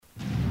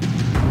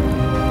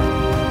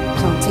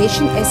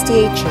Plantation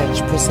SDA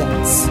Church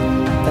presents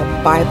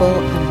the Bible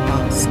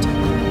Unmasked.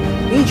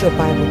 Read your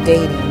Bible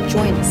daily and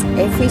join us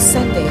every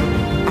Sunday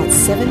at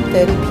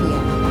 7:30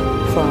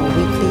 p.m. for our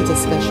weekly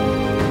discussion.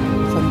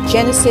 From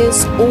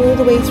Genesis all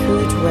the way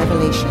through to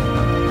Revelation.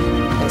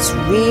 Let's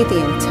read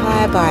the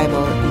entire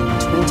Bible in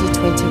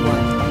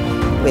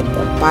 2021 with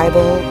the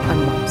Bible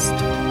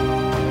Unmasked.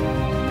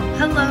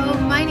 Hello,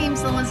 my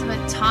name's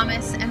Elizabeth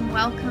Thomas, and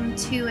welcome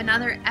to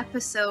another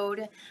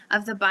episode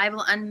of the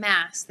Bible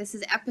Unmasked. This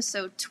is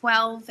episode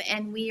 12,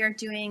 and we are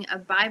doing a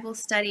Bible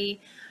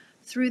study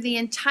through the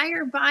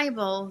entire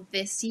Bible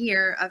this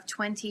year of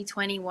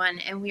 2021,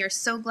 and we are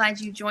so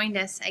glad you joined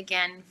us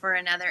again for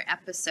another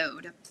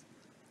episode.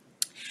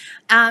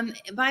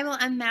 Bible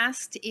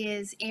Unmasked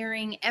is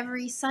airing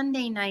every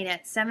Sunday night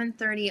at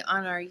 7:30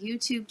 on our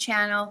YouTube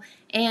channel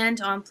and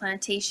on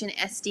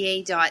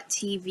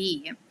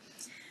plantationsda.tv.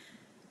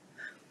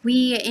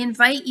 We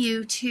invite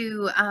you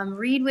to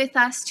read with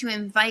us, to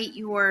invite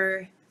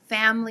your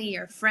family,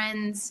 your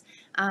friends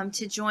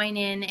to join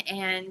in,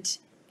 and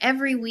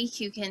every week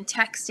you can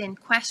text in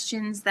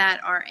questions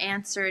that are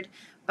answered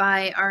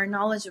by our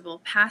knowledgeable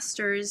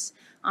pastors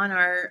on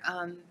our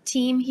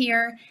team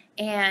here,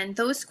 and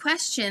those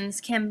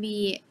questions can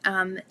be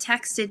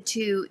texted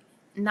to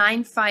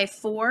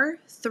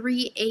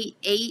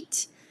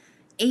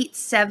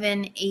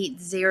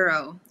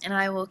 954-388-8780, and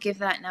I will give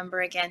that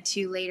number again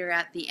to you later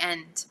at the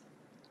end.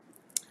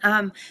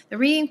 The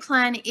reading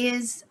plan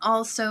is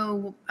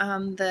also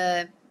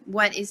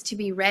what is to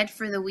be read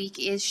for the week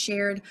is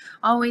shared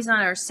always on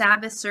our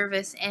Sabbath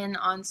service and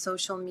on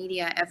social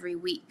media every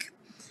week.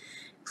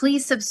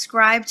 Please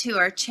subscribe to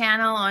our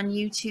channel on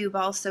YouTube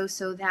also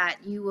so that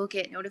you will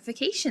get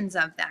notifications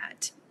of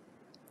that.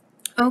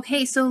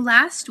 Okay, so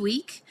last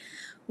week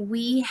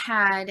we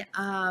had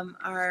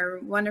our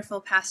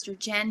wonderful Pastor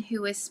Jen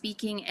who was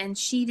speaking, and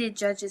she did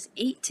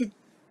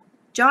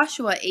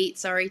Joshua 8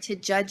 to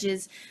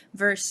Judges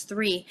verse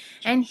 3.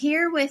 And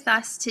here with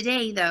us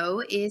today,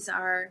 though, is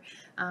our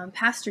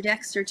Pastor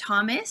Dexter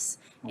Thomas.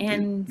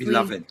 And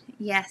beloved.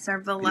 Yes, our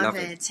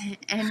beloved.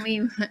 And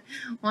we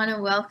want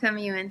to welcome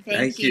you and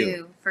thank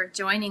you for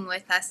joining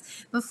with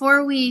us.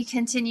 Before we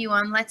continue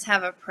on, let's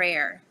have a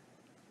prayer.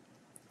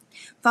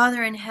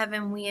 Father in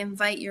heaven, we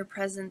invite your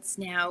presence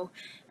now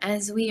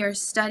as we are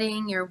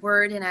studying your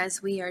word and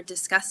as we are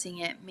discussing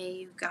it. May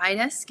you guide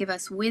us, give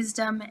us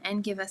wisdom,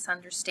 and give us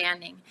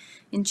understanding.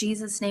 In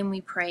Jesus' name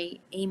we pray.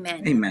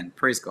 Amen. Amen.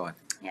 Praise God.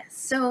 Yes.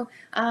 So,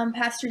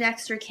 Pastor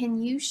Dexter,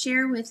 can you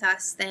share with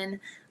us then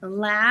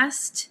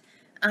last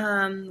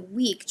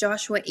week,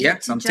 Joshua 8 to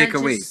Judges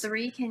takeaways.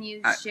 3? Can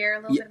you share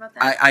a little bit about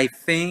that? I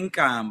think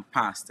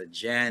Pastor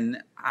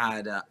Jen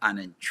had an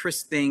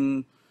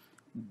interesting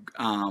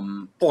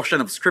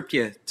portion of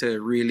scripture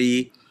to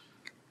really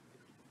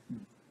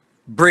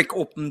break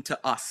open to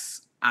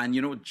us.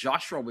 And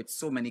Joshua, with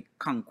so many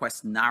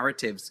conquest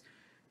narratives,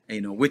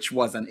 which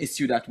was an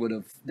issue that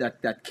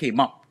that came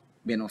up,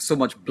 so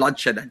much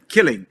bloodshed and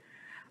killing.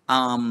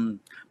 But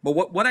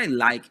what I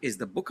like is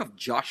the book of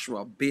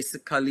Joshua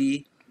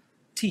basically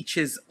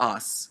teaches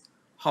us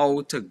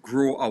how to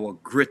grow our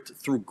grit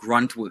through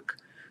grunt work.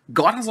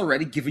 God has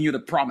already given you the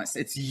promise.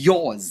 It's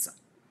yours.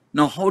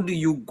 Now, how do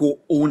you go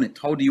own it?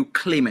 How do you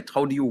claim it?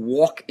 How do you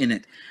walk in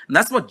it? And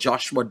that's what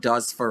Joshua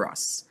does for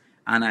us.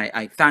 And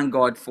I thank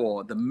God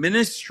for the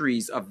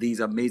ministries of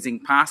these amazing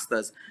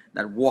pastors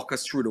that walk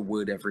us through the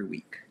word every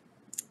week.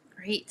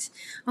 Great.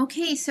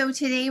 Okay, so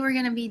today we're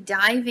going to be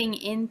diving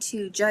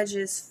into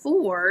Judges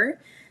 4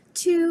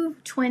 to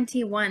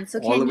 21. So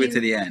all the way to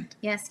the end.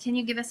 Yes, can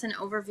you give us an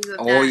overview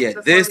of that? Oh yeah,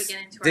 before we get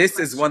into our this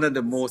is one of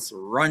the most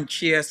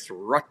raunchiest,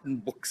 rotten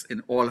books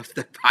in all of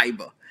the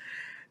Bible.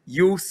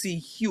 You see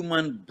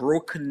human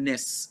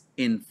brokenness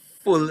in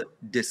full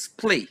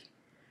display.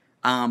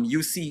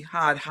 You see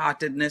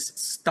hard-heartedness,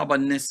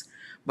 stubbornness,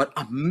 but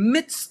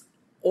amidst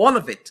all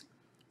of it,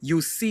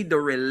 you see the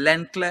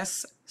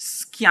relentless,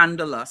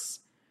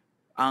 scandalous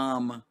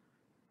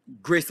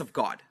grace of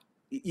God.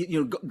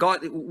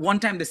 God.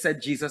 One time they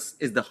said Jesus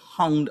is the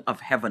hound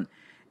of heaven.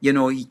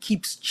 He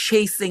keeps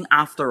chasing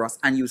after us,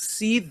 and you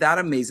see that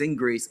amazing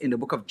grace in the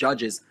book of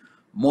Judges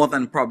more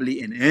than probably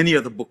in any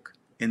other book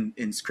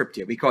in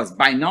scripture, because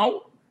by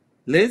now,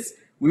 Liz,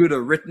 we would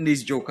have written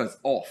these jokers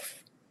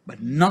off,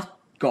 but not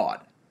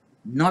God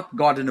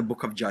in the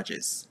book of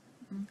Judges.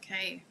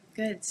 Okay,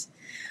 good.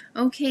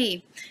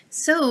 Okay,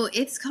 so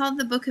it's called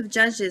the book of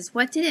Judges.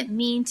 What did it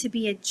mean to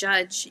be a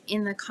judge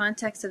in the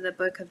context of the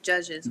book of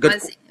Judges?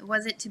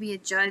 Was it to be a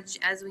judge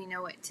as we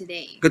know it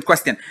today? Good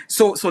question.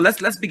 So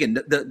let's begin.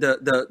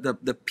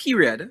 The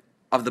period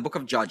of the book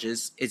of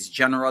Judges is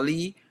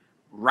generally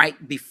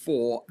right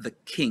before the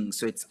king.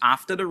 So it's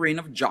after the reign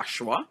of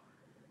Joshua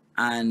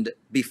and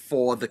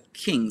before the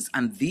kings.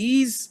 And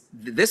this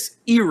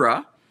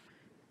era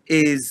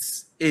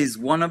is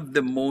one of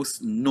the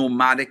most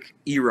nomadic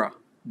era.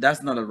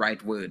 That's not a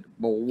right word,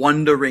 but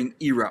wandering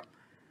era.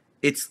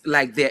 It's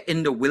like they're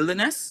in the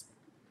wilderness,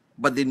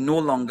 but they no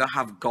longer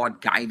have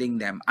God guiding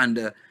them.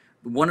 And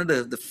one of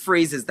the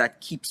phrases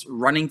that keeps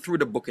running through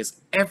the book is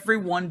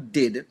everyone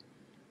did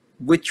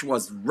which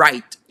was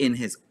right in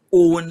his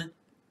own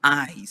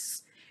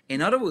eyes.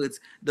 In other words,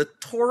 the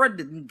Torah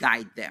didn't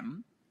guide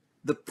them,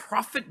 the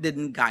prophet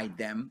didn't guide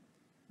them,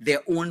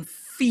 their own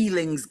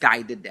feelings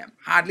guided them.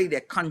 Hardly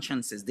their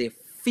consciences, their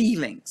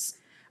feelings.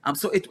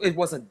 So it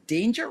was a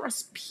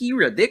dangerous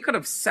period. They could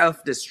have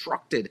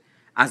self-destructed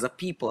as a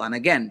people. And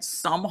again,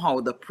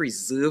 somehow the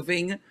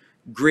preserving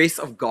grace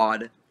of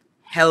God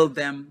held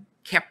them,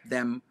 kept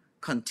them,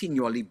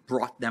 continually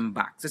brought them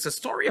back. So it's a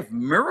story of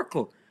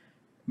miracle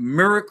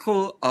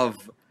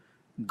of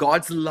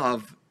God's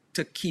love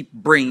to keep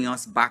bringing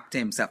us back to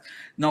himself.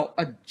 Now,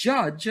 a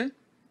judge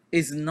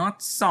is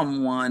not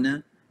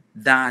someone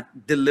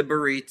that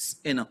deliberates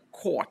in a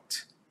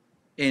court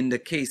in the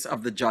case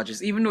of the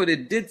judges, even though they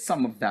did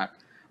some of that.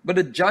 But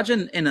a judge,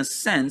 in a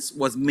sense,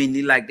 was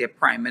mainly like their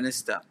prime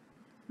minister.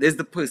 There's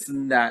the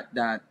person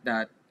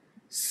that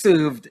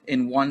served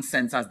in one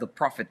sense as the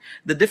prophet.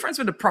 The difference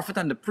with the prophet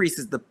and the priest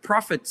is the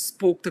prophet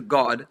spoke to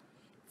God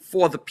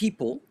for the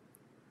people,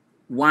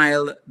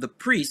 while the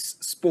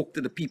priest spoke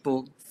to the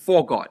people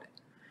for God.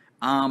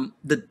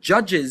 The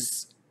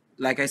judges,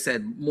 like I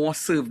said, more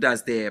served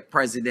as their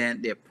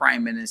president, their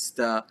prime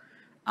minister.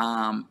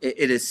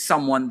 It is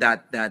someone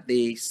that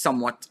they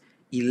somewhat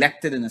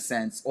elected in a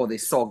sense, or they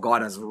saw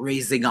God as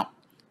raising up,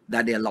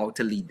 that they allowed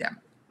to lead them.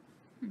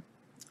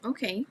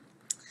 Okay.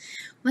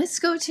 Let's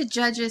go to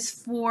Judges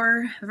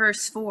 4,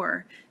 verse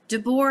 4.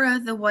 Deborah,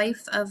 the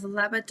wife of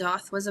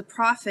Labadoth, was a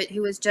prophet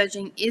who was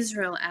judging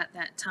Israel at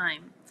that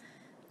time.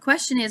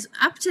 Question is,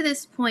 up to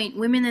this point,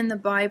 women in the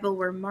Bible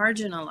were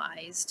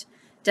marginalized.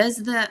 Does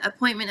the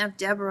appointment of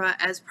Deborah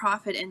as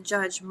prophet and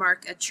judge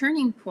mark a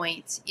turning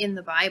point in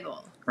the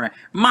Bible? Right.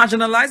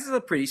 Marginalized is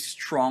a pretty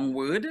strong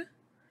word.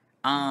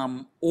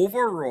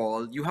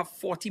 Overall, you have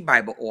 40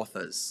 Bible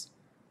authors,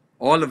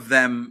 all of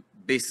them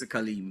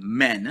basically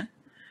men.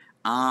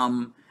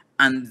 And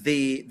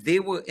they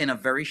were in a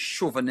very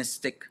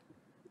chauvinistic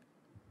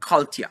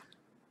culture.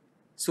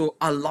 So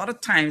a lot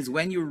of times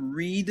when you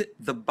read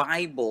the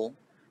Bible,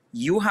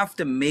 you have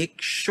to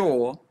make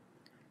sure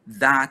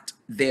that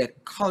their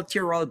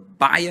cultural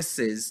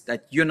biases,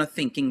 that you're not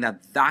thinking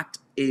that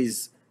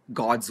is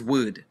God's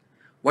word.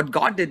 What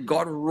God did,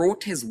 God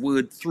wrote his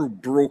word through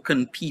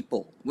broken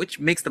people, which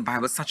makes the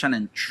Bible such an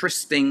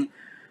interesting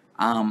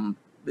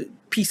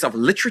piece of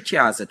literature,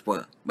 as it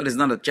were. But it's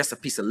not just a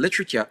piece of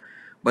literature,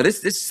 but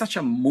it's such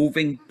a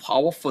moving,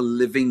 powerful,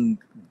 living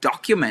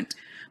document.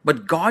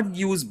 But God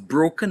used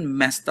broken,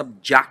 messed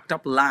up, jacked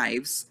up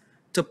lives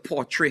to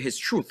portray his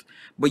truth.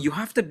 But you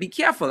have to be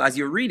careful as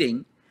you're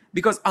reading,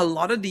 because a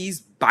lot of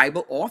these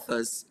Bible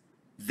authors,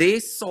 they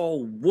saw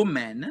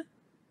women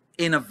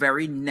in a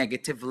very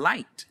negative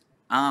light.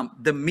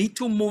 The Me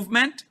Too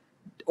movement,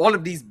 all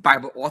of these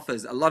Bible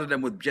authors, a lot of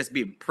them would just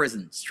be in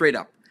prison, straight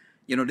up.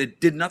 You know, they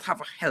did not have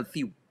a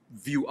healthy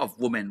view of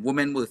women.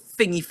 Women were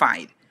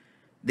thingified.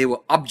 They were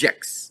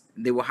objects.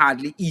 They were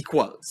hardly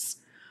equals.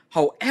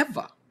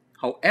 However,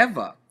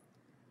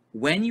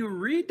 when you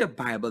read the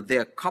Bible, there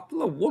are a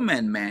couple of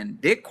women, man,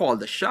 they call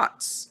the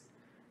shots.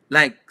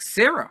 Like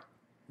Sarah,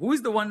 who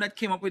is the one that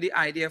came up with the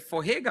idea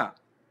for Hagar.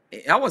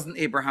 That wasn't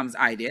Abraham's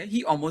idea.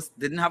 He almost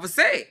didn't have a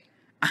say.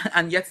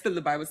 And yet still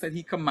the Bible said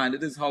he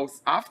commanded his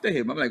house after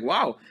him. I'm like,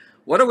 wow,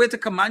 what a way to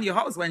command your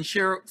house when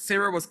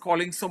Sarah was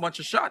calling so much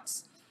of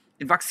shots.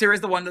 In fact, Sarah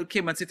is the one that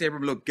came and said to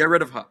Abraham, look, get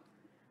rid of her.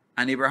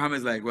 And Abraham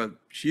is like, well,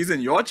 she's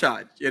in your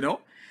charge, you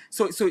know?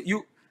 So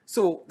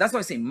that's why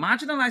I say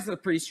marginalized is a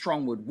pretty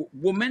strong word.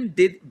 Women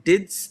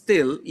did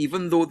still,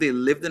 even though they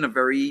lived in a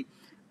very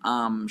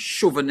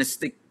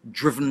chauvinistic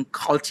driven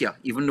culture,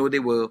 even though they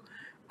were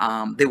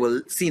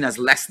seen as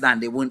less than,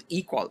 they weren't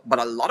equal. But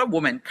a lot of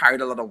women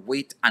carried a lot of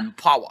weight and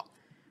power.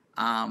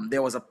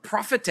 There was a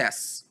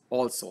prophetess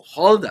also,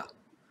 Huldah,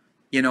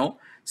 you know.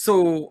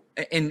 So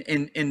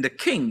in the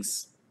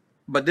Kings,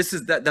 but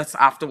that's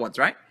afterwards,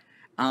 right?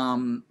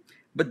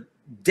 But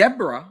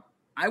Deborah,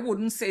 I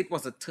wouldn't say it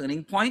was a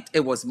turning point.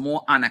 It was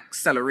more an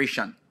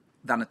acceleration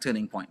than a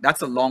turning point.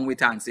 That's a long way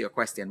to answer your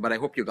question, but I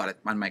hope you got it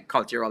on my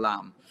cultural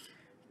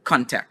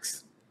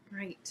context.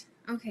 Right.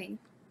 Okay.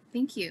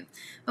 Thank you.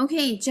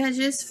 Okay,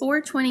 Judges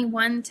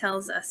 4:21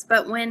 tells us,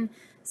 but when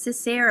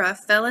Sisera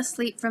fell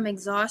asleep from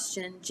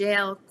exhaustion,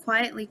 Jael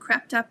quietly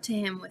crept up to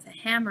him with a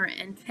hammer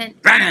and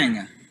tent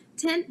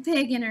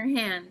peg in her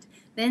hand.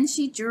 Then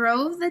she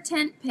drove the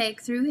tent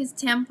peg through his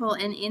temple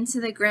and into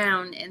the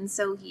ground, and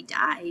so he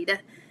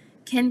died.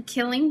 Can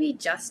killing be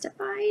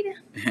justified?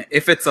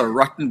 If it's a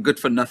rotten,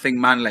 good-for-nothing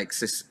man like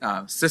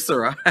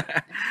Sisera,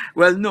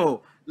 well,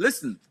 no.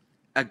 Listen,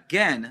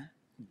 again,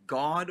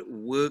 God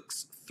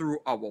works through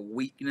our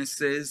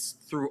weaknesses,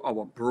 through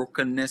our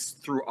brokenness,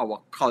 through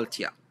our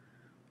culture,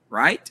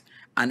 right?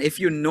 And if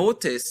you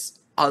notice,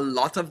 a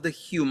lot of the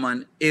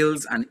human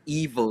ills and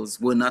evils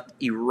were not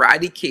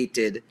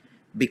eradicated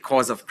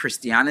because of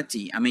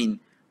Christianity. I mean,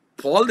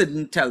 Paul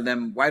didn't tell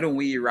them, why don't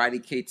we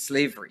eradicate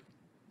slavery?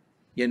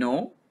 You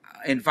know,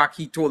 in fact,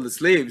 he told the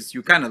slaves,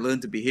 you kind of learn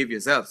to behave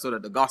yourself so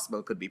that the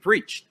gospel could be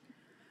preached.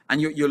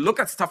 And you look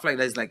at stuff like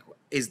that, it's like,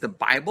 is the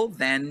Bible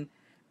then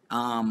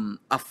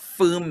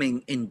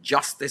affirming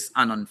injustice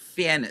and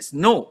unfairness.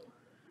 No,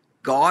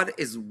 God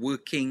is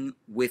working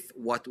with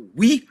what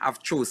we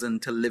have chosen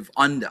to live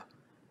under,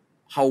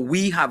 how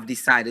we have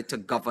decided to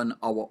govern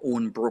our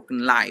own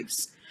broken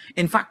lives.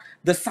 In fact,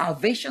 the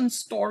salvation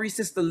story,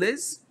 Sister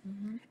Liz,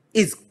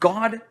 is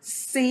God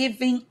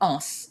saving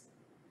us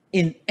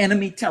in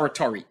enemy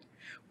territory.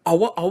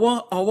 Our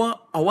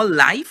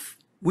life,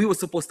 we were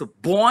supposed to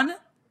born,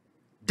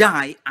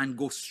 die, and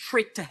go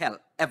straight to hell,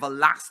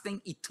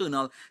 everlasting,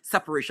 eternal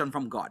separation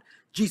from God.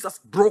 Jesus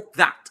broke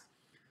that.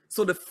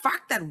 So the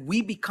fact that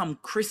we become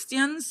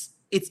Christians,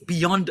 it's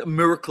beyond a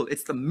miracle.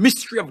 It's the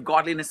mystery of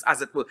godliness,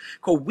 as it were.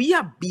 Because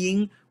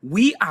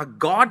we are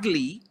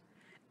godly,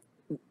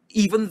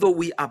 even though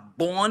we are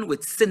born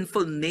with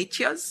sinful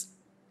natures,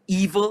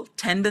 evil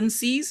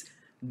tendencies.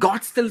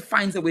 God still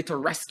finds a way to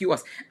rescue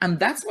us. And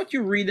that's what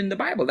you read in the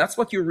Bible. That's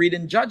what you read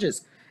in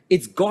Judges.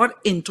 It's God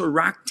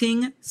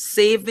interacting,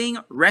 saving,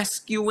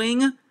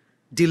 rescuing,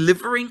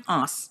 delivering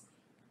us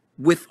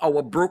with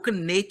our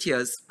broken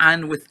natures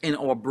and within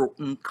our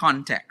broken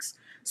context.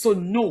 So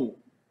no,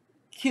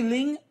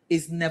 killing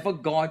is never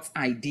God's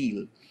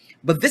ideal.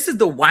 But this is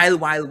the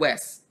wild, wild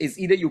west. Is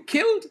either you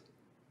killed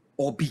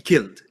or be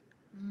killed.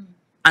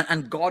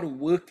 And God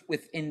worked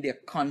within their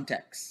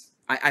context.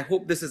 I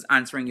hope this is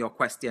answering your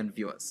question,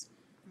 viewers.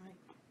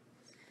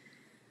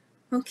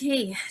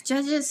 Okay,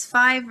 Judges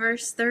 5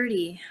 verse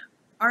 30.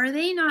 Are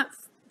they not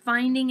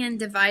finding and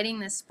dividing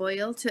the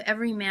spoil, to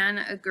every man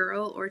a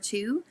girl or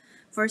two?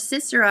 For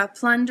Sisera,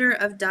 plunder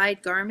of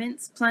dyed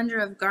garments, plunder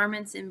of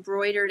garments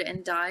embroidered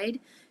and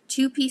dyed,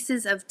 2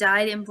 pieces of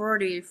dyed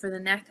embroidery for the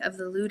neck of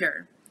the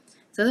looter.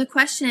 So the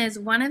question is,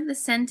 one of the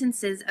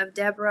sentences of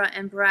Deborah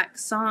and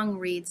Barak's song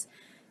reads,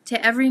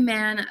 to every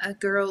man a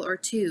girl or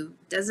two.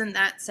 Doesn't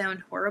that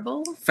sound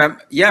horrible?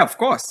 Yeah, of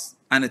course.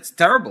 And it's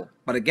terrible.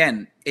 But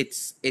again,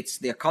 it's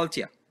their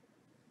culture.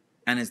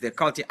 And it's their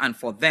culture. And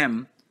for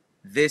them,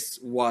 this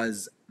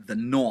was the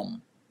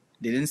norm.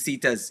 They didn't see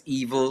it as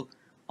evil,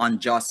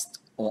 unjust,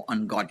 or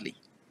ungodly.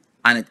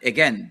 And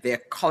again, their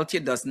culture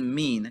doesn't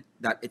mean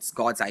that it's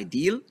God's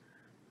ideal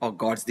or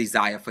God's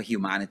desire for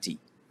humanity.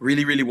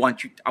 Really, really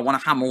I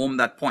want to hammer home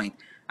that point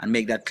and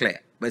make that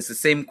clear. But it's the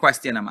same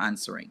question I'm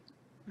answering.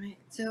 Right.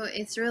 So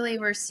it's really,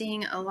 we're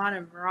seeing a lot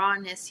of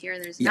rawness here.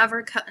 There's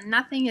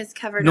nothing is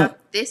covered up.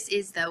 This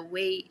is the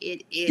way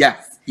it is.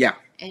 Yeah.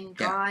 And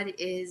God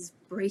is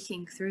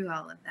breaking through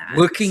all of that.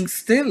 Working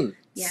still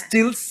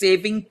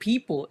saving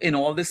people in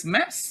all this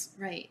mess.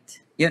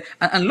 Right. Yeah.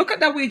 And look at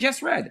that we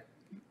just read.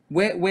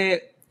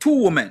 Where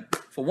 2 women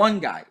for 1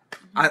 guy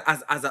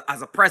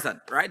as a present,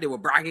 right? They were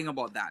bragging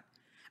about that.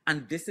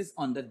 And this is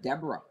under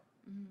Deborah,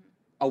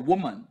 a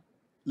woman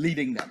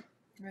leading them.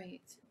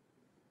 Right.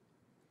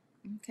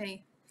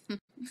 Okay.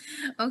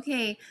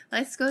 Okay,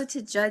 let's go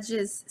to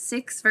Judges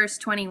 6 verse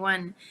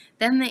 21.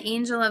 Then the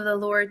angel of the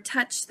Lord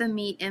touched the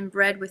meat and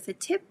bread with the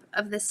tip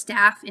of the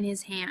staff in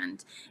his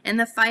hand, and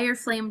the fire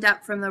flamed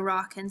up from the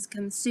rock and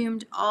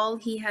consumed all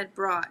he had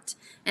brought,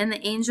 and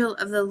the angel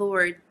of the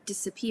Lord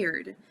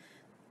disappeared.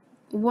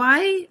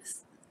 Why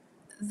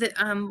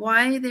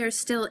there's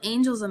still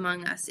angels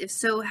among us? If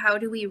so, how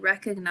do we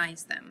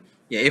recognize them?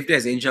 Yeah, if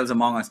there's angels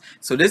among us.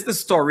 So this is the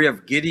story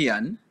of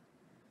Gideon.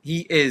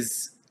 He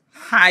is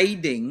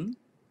hiding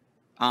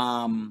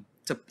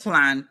to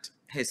plant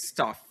his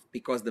stuff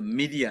because the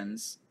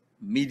Midians,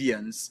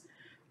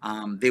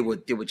 they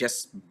were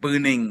just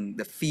burning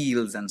the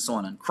fields and so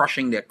on and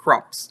crushing their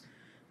crops.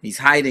 He's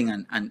hiding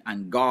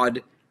and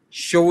God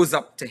shows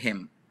up to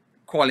him,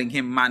 calling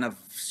him man of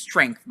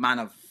strength, man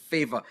of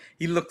favor.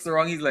 He looks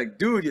around, he's like,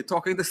 dude, you're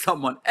talking to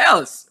someone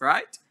else,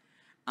 right?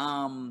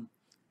 And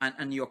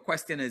your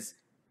question is,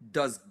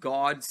 does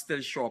God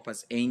still show up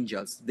as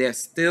angels? There's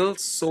still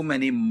so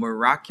many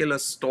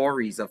miraculous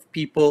stories of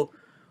people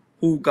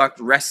who got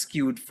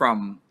rescued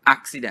from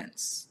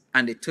accidents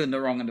and they turned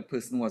around and the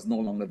person was no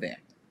longer there.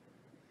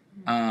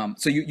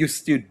 So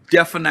you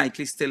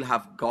definitely still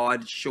have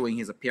God showing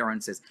his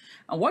appearances.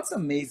 And what's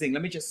amazing,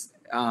 let me just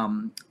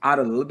add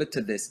a little bit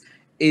to this,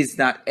 is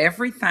that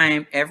every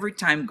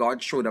time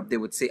God showed up, they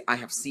would say, I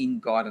have seen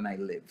God and I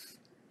live.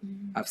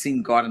 I've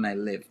seen God and I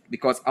live.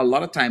 Because a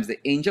lot of times the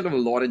angel of the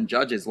Lord in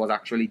Judges was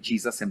actually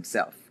Jesus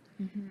himself.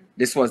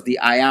 This was the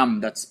I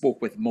am that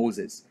spoke with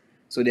Moses.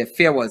 So their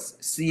fear was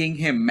seeing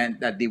him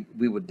meant that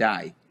we would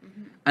die.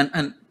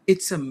 And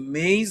it's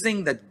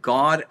amazing that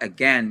God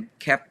again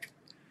kept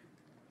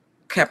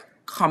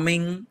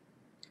coming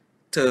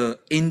to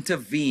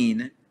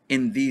intervene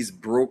in these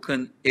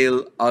broken,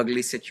 ill,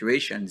 ugly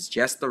situations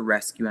just to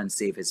rescue and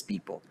save his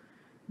people.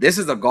 This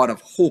is a God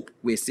of hope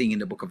we're seeing in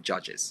the book of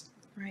Judges.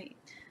 Right.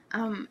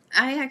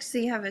 I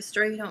actually have a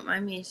story, if you don't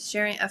mind me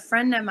sharing. A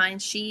friend of mine,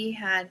 she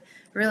had a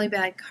really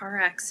bad car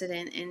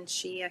accident and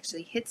she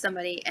actually hit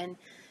somebody and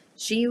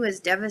she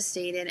was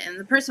devastated and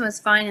the person was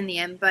fine in the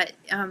end, but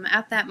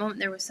at that moment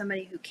there was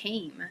somebody who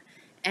came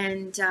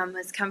and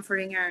was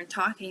comforting her and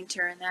talking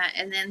to her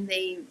and then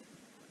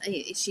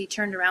she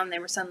turned around and they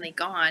were suddenly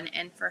gone,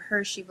 and for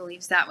her she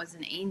believes that was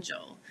an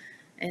angel.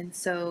 And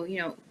so,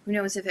 who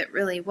knows if it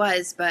really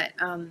was, but,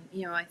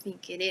 I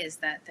think it is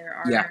that there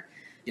are,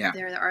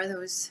 there are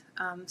those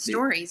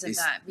stories of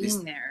that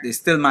being there. They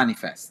still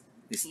manifest.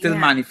 They still Yeah.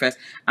 manifest.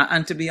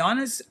 And to be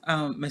honest,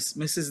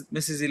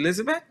 Mrs.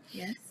 Elizabeth,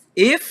 Yes.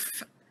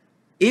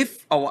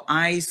 if our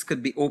eyes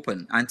could be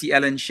open, Auntie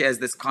Ellen shares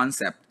this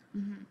concept,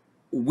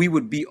 we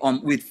would be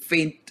we'd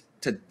faint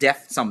to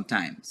death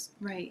sometimes.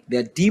 Right.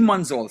 There are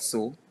demons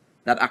also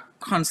that are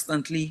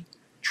constantly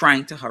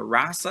trying to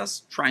harass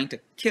us, trying to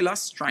kill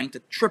us, trying to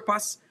trip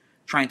us,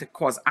 trying to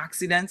cause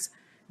accidents.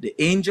 The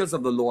angels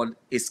of the Lord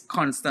is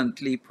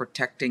constantly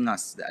protecting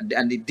us.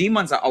 And the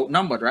demons are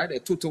outnumbered, right? They're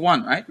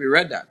 2-1, right? We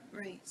read that.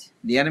 Right.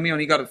 The enemy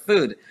only got a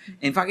third.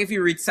 In fact, if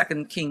you read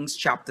 2 Kings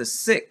chapter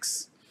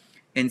 6,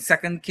 in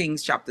 2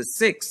 Kings chapter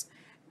 6,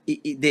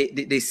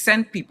 they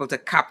sent people to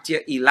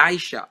capture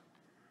Elisha,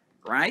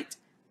 right?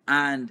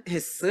 And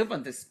his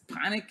servant is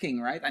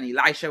panicking, right? And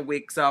Elisha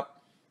wakes up.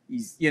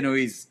 He's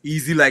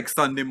easy like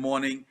Sunday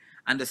morning.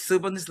 And the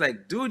servant is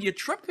like, dude, you're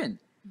tripping.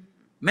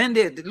 Man,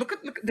 look,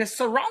 they're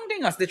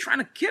surrounding us. They're trying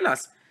to kill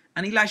us.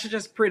 And Elisha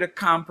just prayed a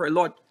calm prayer.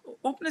 Lord,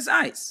 open his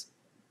eyes.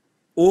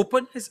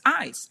 Open his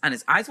eyes. And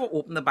his eyes were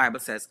open, the Bible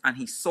says. And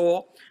he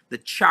saw the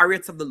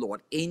chariots of the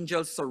Lord,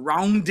 angels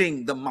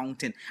surrounding the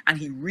mountain. And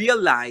he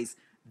realized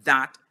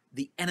that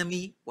the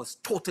enemy was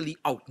totally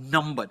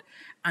outnumbered.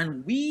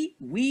 And we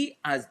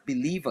as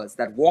believers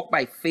that walk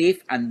by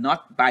faith and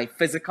not by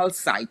physical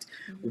sight,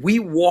 we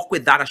walk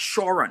with that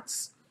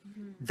assurance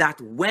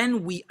that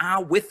when we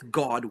are with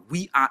God,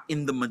 we are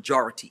in the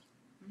majority.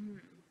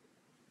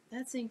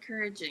 That's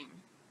encouraging.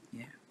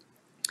 Yeah.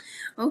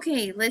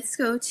 Okay, let's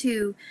go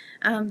to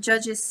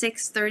Judges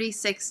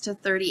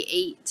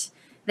 6:36-38.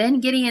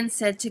 Then Gideon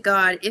said to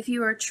God, if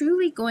you are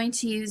truly going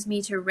to use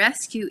me to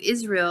rescue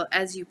Israel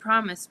as you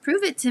promised,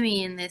 prove it to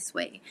me in this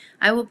way.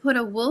 I will put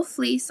a wool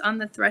fleece on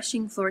the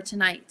threshing floor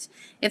tonight.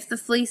 If the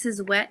fleece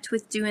is wet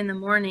with dew in the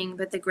morning,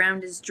 but the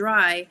ground is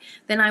dry,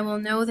 then I will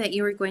know that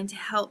you are going to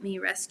help me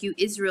rescue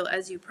Israel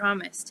as you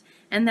promised.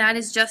 And that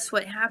is just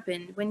what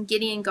happened. When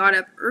Gideon got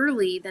up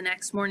early the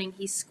next morning,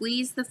 he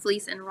squeezed the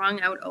fleece and wrung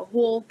out a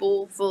whole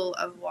bowl full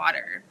of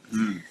water.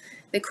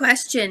 The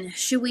question,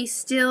 should we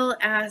still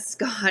ask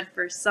God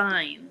for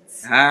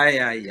signs?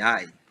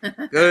 Aye.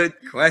 Good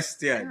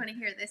question. I want to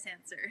hear this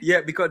answer.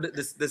 Yeah, because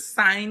the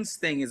signs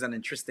thing is an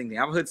interesting thing.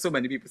 I've heard so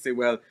many people say,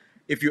 well,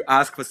 if you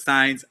ask for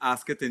signs,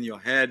 ask it in your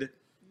head,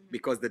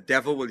 because the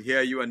devil will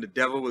hear you and the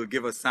devil will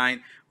give a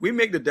sign. We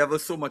make the devil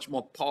so much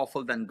more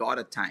powerful than God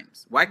at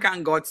times. Why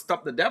can't God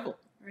stop the devil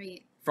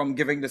from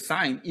giving the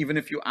sign, even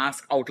if you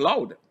ask out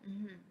loud?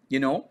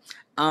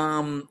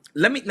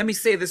 Let me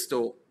say this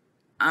though.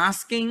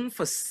 Asking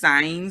for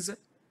signs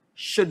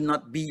should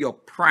not be your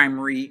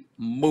primary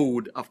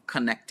mode of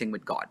connecting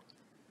with God.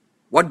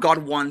 What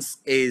God wants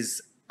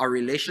is a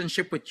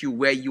relationship with you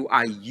where you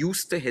are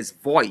used to his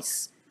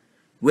voice,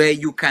 where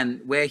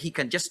he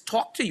can just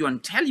talk to you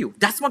and tell you.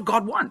 That's what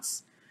God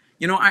wants.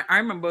 I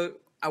remember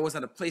I was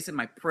at a place in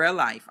my prayer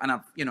life, and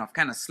I've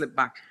kind of slipped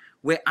back,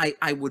 where I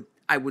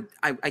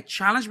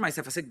challenged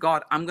myself. I said,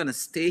 God, I'm going to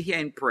stay here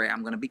in prayer.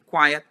 I'm going to be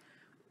quiet,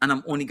 and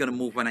I'm only going to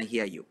move when I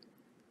hear you.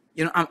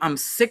 I'm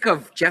sick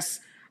of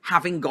just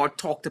having God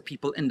talk to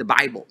people in the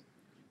Bible.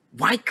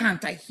 Why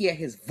can't I hear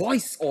his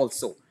voice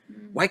also?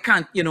 Why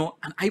can't, and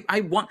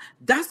I want,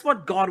 that's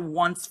what God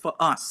wants for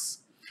us.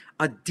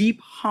 A deep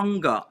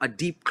hunger, a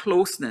deep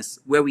closeness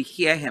where we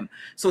hear him.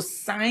 So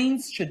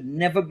signs should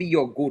never be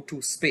your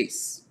go-to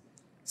space.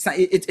 So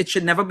it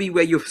should never be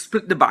where you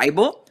split the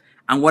Bible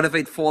and whatever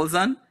it falls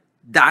on,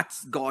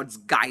 that's God's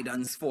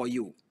guidance for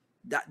you.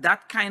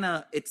 That kind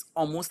of, it's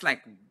almost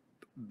like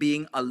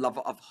being a lover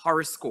of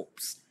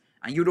horoscopes,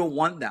 and you don't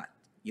want that.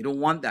 You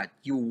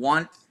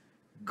want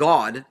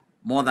God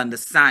more than the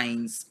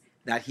signs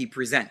that he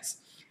presents.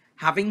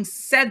 Having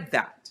said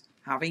that,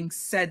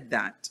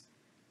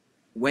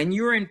 when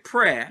you're in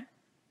prayer,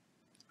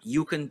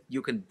 you can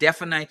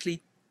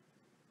definitely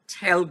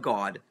tell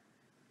God,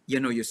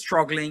 you're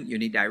struggling, you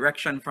need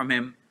direction from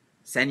him,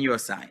 send you a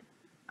sign.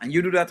 And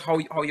you do that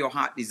how your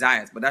heart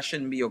desires, but that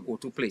shouldn't be your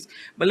go-to place.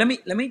 But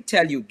let me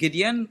tell you,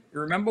 Gideon,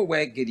 remember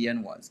where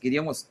Gideon was.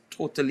 Gideon was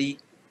totally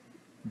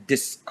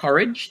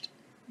discouraged.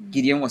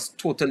 Gideon was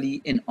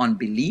totally in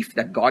unbelief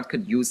that God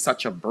could use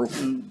such a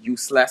broken,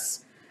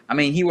 useless.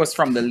 He was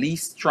from the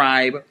least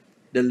tribe,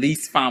 the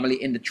least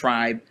family in the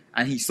tribe,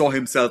 and he saw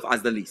himself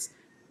as the least.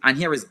 And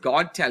here is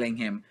God telling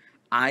him,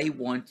 I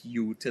want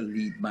you to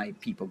lead my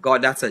people.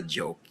 God, that's a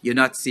joke. You're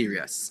not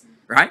serious,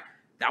 right?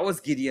 That was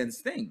Gideon's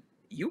thing.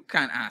 You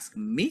can't ask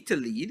me to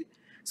lead.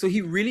 So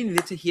he really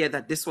needed to hear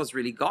that this was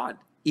really God.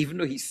 Even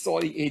though he saw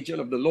the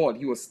angel of the Lord,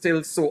 he was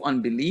still so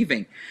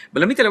unbelieving. But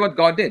let me tell you what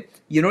God did.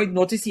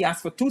 Notice he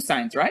asked for 2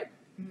 signs, right?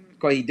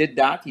 Because he did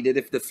that. He did,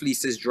 if the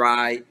fleece is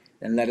dry,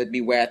 then let it be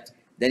wet.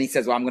 Then he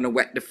says, well, I'm going to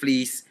wet the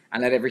fleece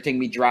and let everything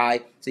be dry.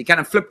 So he kind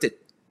of flipped it.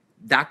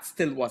 That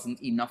still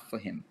wasn't enough for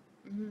him.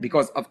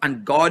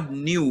 And God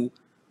knew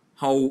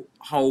how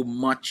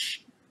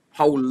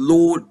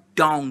low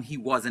down he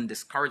was in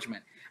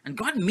discouragement. And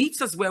God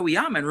meets us where we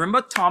are, man.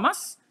 Remember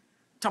Thomas?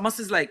 Thomas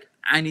is like,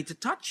 I need to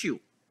touch you.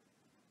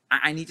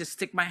 I need to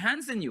stick my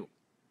hands in you.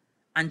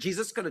 And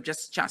Jesus could have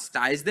just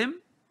chastised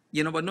him,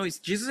 but no,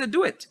 Jesus said,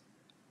 do it.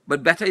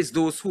 But better is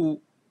those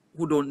who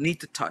don't need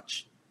to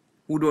touch,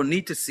 who don't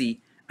need to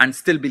see, and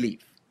still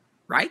believe,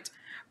 right?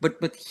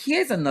 But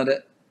here's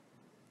another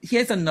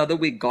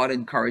way God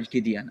encouraged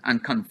Gideon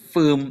and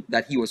confirmed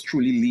that he was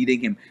truly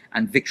leading him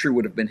and victory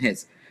would have been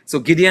his. So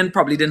Gideon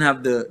probably didn't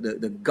have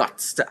the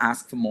guts to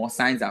ask for more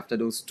signs after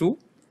those two,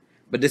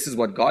 but this is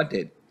what God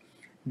did.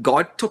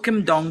 God took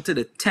him down to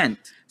the tent.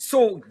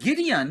 So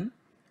Gideon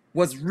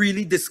was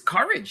really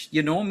discouraged,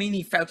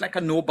 he felt like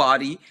a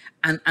nobody.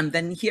 And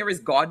then here is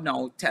God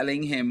now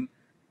telling him,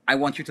 I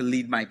want you to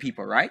lead my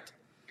people, right?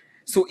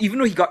 So even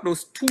though he got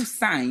those two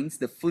signs,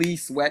 the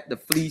fleece wet, the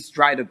fleece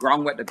dry, the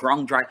ground wet, the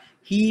ground dry,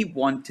 he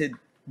wanted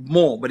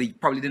more, but he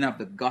probably didn't have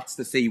the guts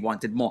to say he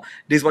wanted more.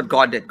 This is what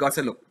God did. God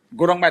said, look,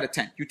 go down by the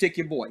tent. You take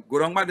your boy. Go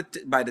down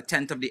by the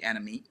tent of the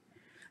enemy.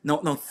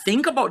 Now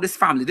think about this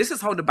family. This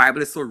is how the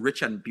Bible is so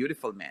rich and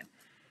beautiful, man.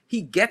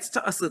 He gets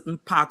to a certain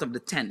part of the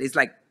tent. It's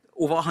like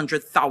over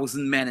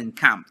 100,000 men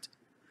encamped.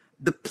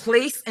 The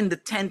place in the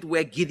tent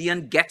where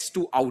Gideon gets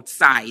to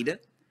outside,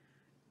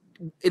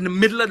 in the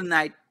middle of the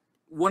night,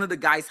 one of the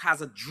guys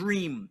has a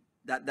dream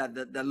that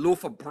the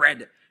loaf of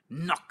bread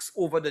knocks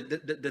over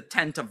the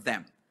tent of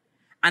them.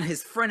 And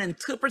his friend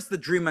interprets the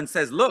dream and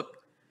says, look,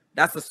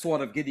 that's the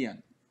sword of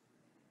Gideon.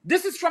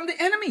 This is from the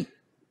enemy.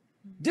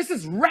 This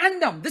is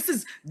random.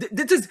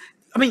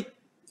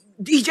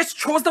 He just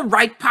chose the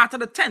right part of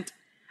the tent.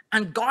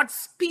 And God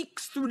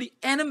speaks through the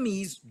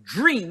enemy's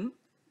dream,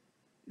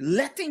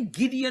 letting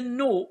Gideon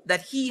know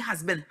that he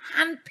has been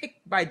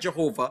handpicked by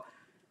Jehovah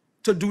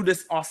to do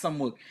this awesome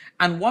work.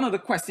 And one of the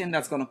questions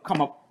that's going to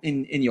come up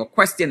in your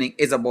questioning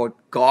is about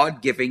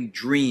God giving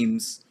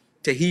dreams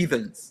to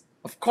heathens.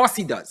 Of course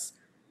he does.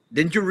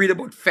 Didn't you read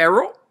about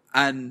Pharaoh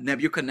and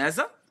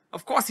Nebuchadnezzar?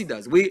 Of course he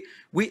does.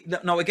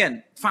 Now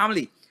again,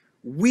 family,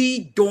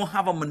 we don't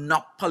have a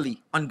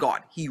monopoly on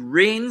God. He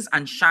reigns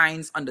and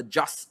shines on the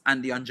just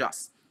and the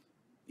unjust.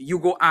 You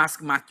go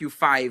ask Matthew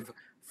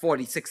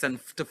 5:46 and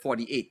to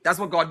 48. That's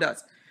what God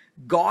does.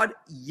 God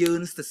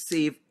yearns to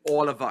save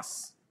all of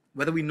us,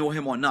 whether we know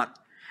him or not.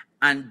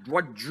 And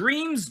what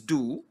dreams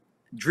do,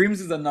 dreams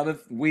is another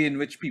way in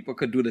which people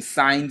could do the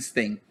signs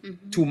thing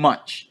too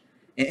much.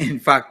 In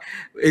fact,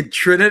 in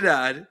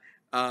Trinidad,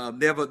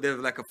 they have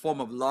like a form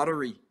of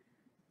lottery.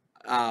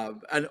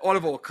 And all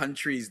of our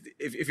countries,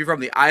 if you're from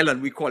the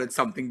island, we call it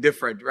something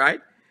different, right?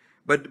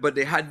 But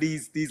they had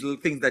these little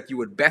things that you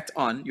would bet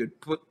on, you'd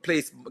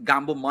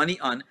gamble money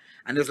on,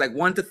 and there was like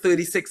 1 to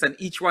 36, and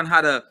each one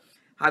had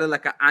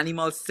like an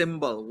animal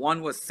symbol.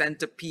 1 was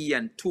centipede,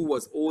 and 2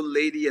 was old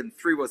lady, and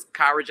 3 was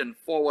carriage, and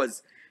 4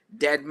 was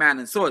dead man,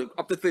 and so on,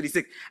 up to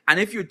 36. And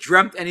if you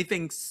dreamt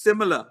anything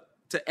similar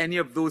to any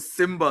of those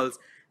symbols,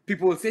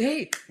 people will say,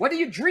 hey, what do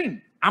you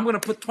dream? I'm going to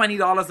put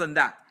 $20 on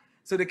that.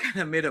 So they kind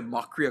of made a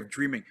mockery of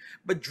dreaming.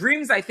 But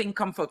dreams, I think,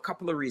 come for a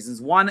couple of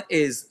reasons. One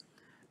is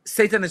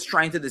Satan is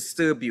trying to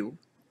disturb you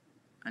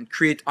and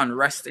create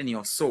unrest in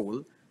your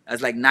soul,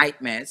 as like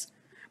nightmares.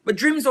 But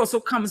dreams also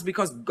comes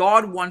because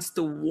God wants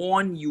to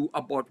warn you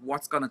about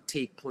what's going to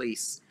take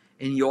place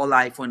in your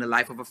life or in the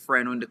life of a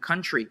friend or in the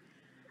country.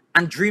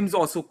 And dreams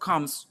also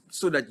comes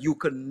so that you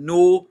can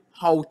know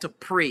how to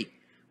pray.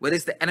 Whether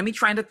it's the enemy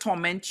trying to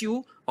torment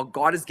you or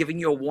God is giving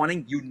you a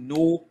warning, you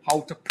know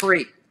how to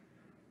pray.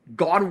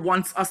 God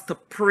wants us to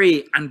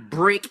pray and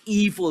break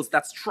evils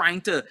that's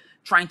trying to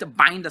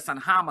bind us and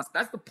harm us.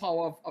 That's the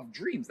power of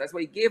dreams. That's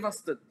why he gave us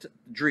the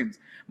dreams.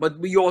 But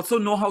we also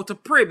know how to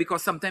pray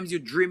because sometimes you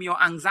dream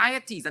your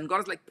anxieties and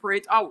God is like, pray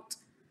it out.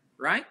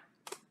 Right?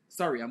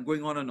 Sorry, I'm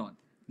going on and on.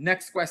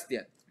 Next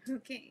question.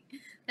 Okay.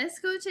 Let's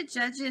go to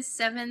Judges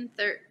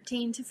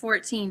 7:13 to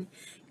 14.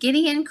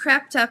 Gideon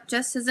crept up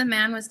just as a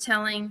man was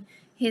telling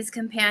his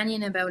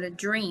companion about a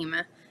dream.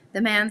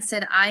 The man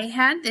said, I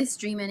had this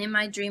dream, and in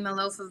my dream a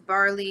loaf of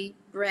barley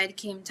bread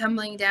came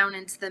tumbling down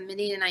into the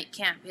Midianite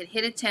camp. It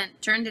hit a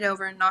tent, turned it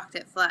over, and knocked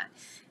it flat.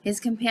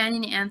 His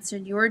companion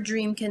answered, your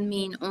dream can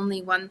mean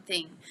only one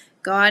thing.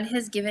 God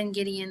has given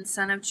Gideon,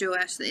 son of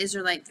Joash, the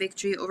Israelite,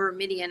 victory over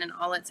Midian and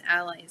all its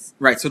allies.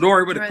 Right, so don't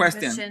worry about the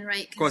question,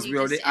 right, because we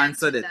already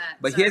answered it.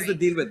 But here's the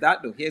deal with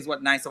that, though. Here's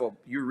what nice about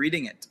you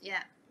reading it.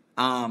 Yeah.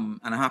 And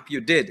I'm happy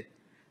you did.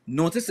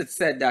 Notice it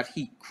said that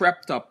he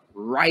crept up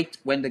right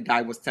when the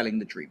guy was telling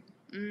the dream.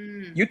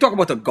 You talk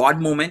about a God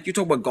moment. You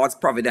talk about God's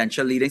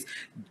providential leadings.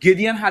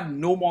 Gideon had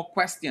no more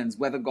questions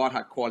whether God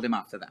had called him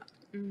after that.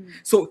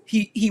 So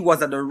he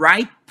was at the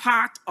right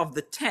part of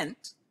the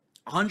tent,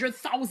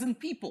 100,000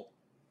 people.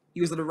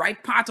 He was at the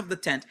right part of the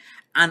tent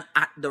and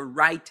at the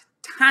right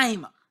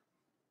time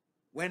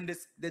when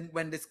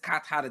this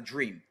cat had a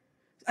dream.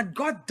 And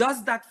God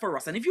does that for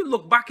us. And if you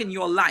look back in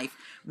your life,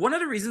 one of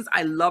the reasons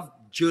I love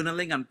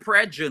journaling and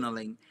prayer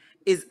journaling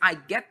is I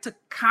get to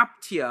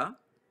capture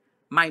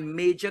my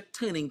major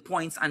turning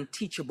points and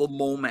teachable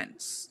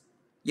moments.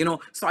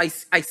 So I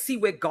see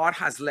where God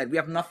has led. We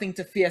have nothing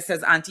to fear,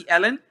 says Auntie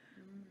Ellen.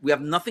 We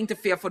have nothing to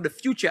fear for the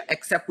future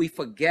except we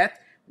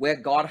forget where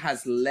God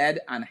has led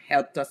and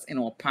helped us in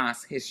our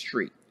past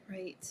history.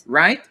 Right.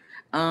 Right?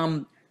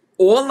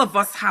 All of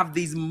us have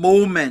these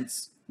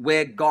moments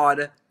where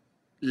God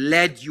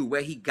led you,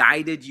 where he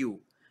guided you.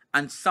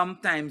 And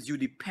sometimes you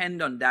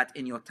depend on that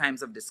in your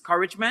times of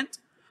discouragement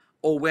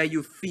or where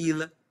you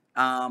feel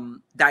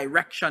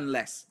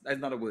directionless. That's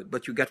not a word,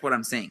 but you get what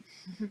I'm saying.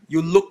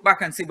 You look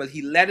back and say, well,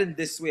 he led in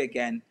this way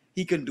again.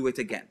 He can do it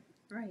again.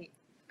 Right.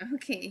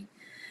 Okay.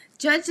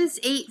 Judges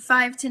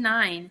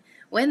 8:5-9.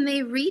 When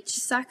they reached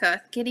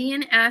Succoth,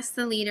 Gideon asked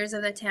the leaders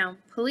of the town,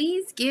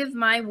 "Please give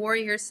my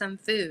warriors some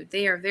food.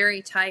 They are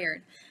very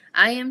tired.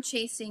 I am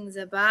chasing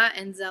Zebah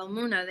and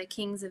Zalmunna, the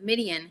kings of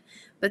Midian."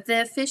 But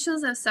the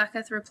officials of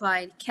Succoth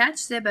replied, "Catch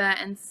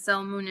Zebah and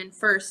Zalmunna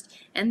first,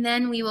 and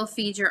then we will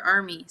feed your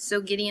army."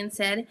 So Gideon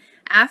said,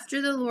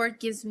 "After the Lord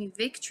gives me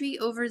victory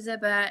over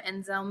Zebah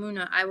and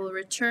Zalmunna, I will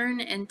return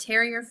and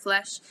tear your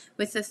flesh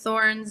with the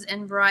thorns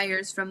and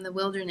briars from the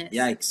wilderness."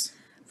 Yikes.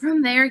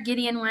 From there,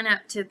 Gideon went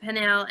up to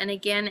Peniel and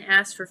again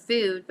asked for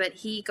food, but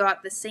he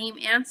got the same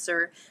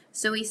answer.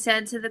 So he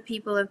said to the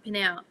people of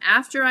Peniel,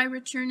 "After I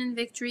return in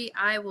victory,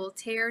 I will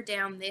tear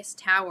down this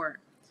tower."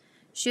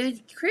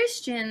 Should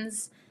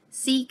Christians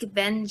seek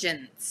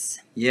vengeance?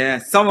 Yeah,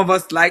 some of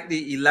us like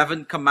the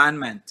 11th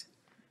commandment.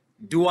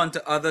 Do unto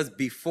others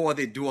before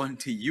they do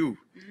unto you.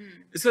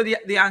 So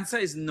the answer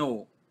is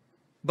no.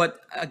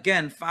 But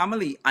again,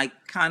 family, I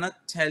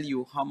cannot tell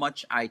you how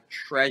much I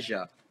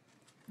treasure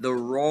the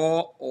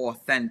raw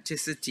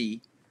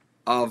authenticity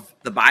of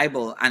the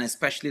Bible and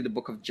especially the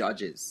book of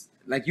Judges.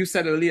 Like you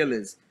said earlier,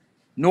 Liz,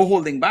 no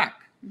holding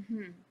back.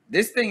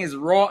 This thing is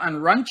raw and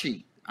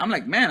raunchy. I'm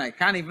like, man, I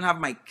can't even have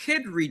my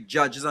kid read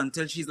Judges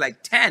until she's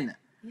like 10.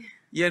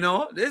 You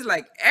know, there's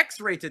like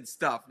X-rated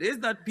stuff. There's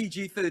not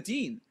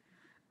PG-13.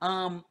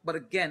 But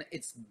again,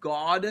 it's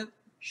God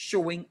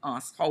showing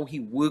us how he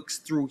works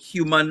through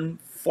human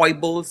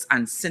foibles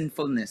and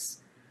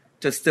sinfulness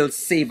to still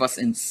save us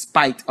in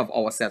spite of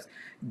ourselves.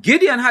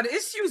 Gideon had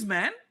issues,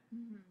 man.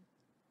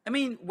 I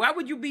mean, why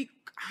would you be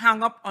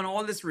hung up on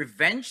all this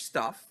revenge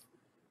stuff?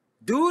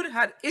 Dude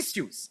had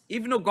issues,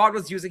 even though God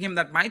was using him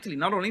that mightily.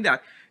 Not only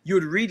that, you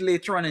would read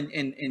later on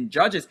in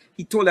Judges,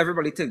 he told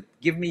everybody to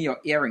give me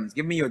your earrings,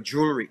 give me your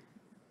jewelry.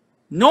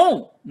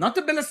 No, not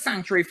to build a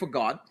sanctuary for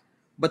God,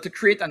 but to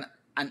create an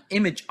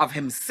image of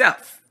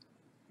himself,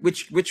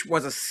 which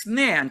was a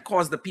snare and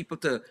caused the people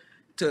to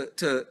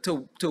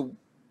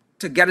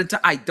get into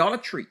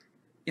idolatry.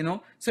 You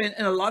know, so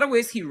in a lot of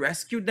ways he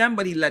rescued them,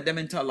 but he led them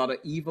into a lot of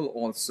evil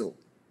also.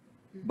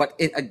 But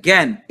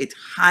it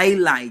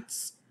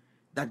highlights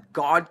that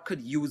God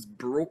could use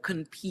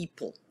broken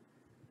people.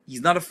 He's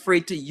not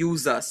afraid to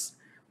use us.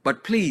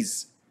 But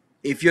please,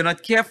 if you're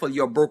not careful,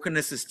 your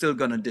brokenness is still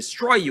going to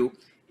destroy you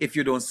if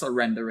you don't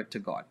surrender it to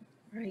God.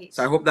 Right.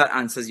 So I hope that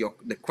answers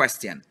the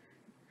question.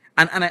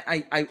 And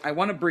I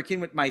want to break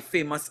in with my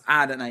famous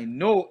ad, and I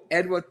know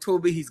Edward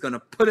told me he's going to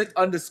put it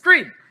on the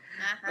screen.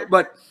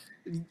 But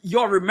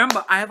y'all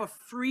remember, I have a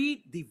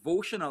free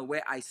devotional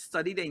where I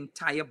study the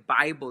entire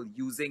Bible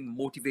using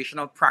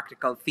motivational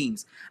practical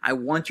themes. I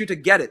want you to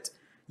get it.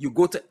 You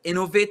go to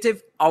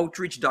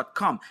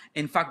innovativeoutreach.com.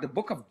 In fact, the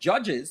book of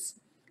Judges,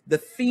 the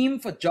theme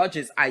for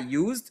Judges I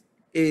used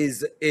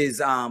is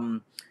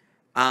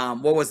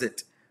what was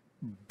it?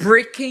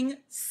 Breaking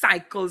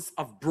cycles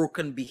of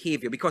broken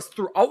behavior. Because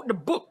throughout the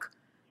book,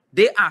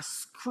 they are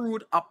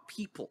screwed up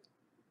people.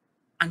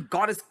 And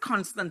God is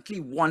constantly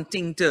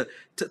wanting to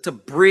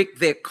break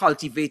their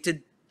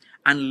cultivated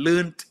and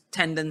learned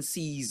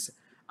tendencies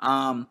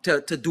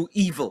to do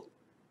evil,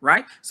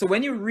 right? So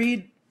when you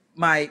read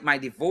my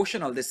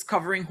devotional,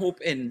 Discovering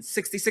Hope in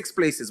 66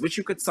 Places, which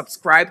you could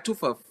subscribe to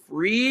for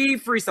free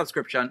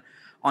subscription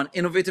on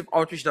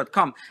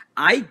innovativeoutreach.com,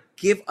 I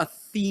give a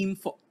theme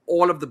for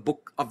all of the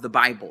book of the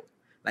Bible.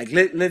 Like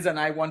Liz and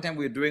I, one time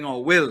we were doing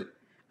our will,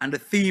 and the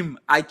theme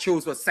I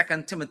chose was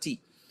 2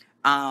 Timothy.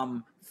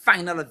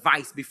 Final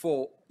advice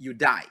before you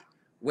die,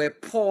 where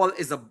Paul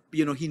is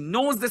he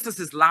knows this is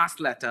his last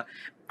letter,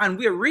 and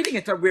we're reading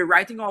it, we're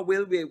writing our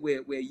will,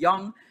 we're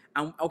young,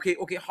 and okay,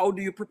 how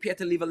do you prepare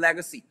to leave a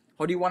legacy?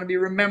 How do you want to be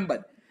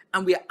remembered?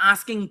 And we're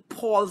asking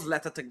Paul's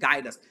letter to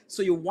guide us.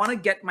 So you want to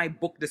get my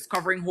book,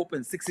 Discovering Hope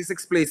in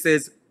 66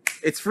 Places.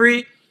 It's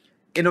free,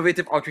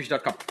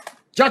 innovativeoutreach.com.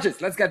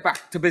 Judges, let's get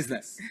back to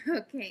business.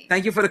 Okay.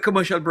 Thank you for the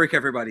commercial break,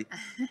 everybody.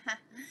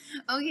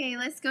 Okay,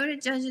 let's go to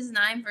Judges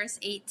 9, verse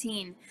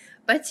 18.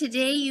 But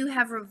today you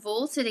have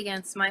revolted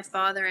against my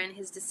father and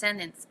his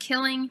descendants,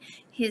 killing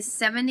his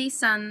 70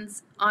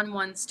 sons on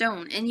one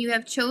stone. And you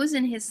have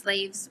chosen his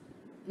slave's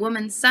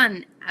woman's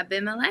son,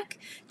 Abimelech,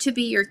 to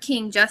be your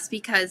king just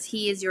because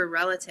he is your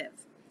relative.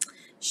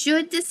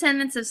 Should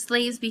descendants of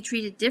slaves be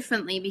treated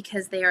differently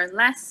because they are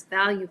less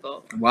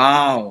valuable?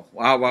 Wow.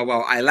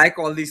 I like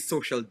all these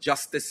social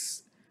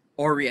justice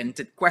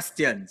oriented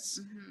questions,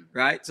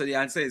 right? So the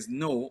answer is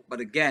no. But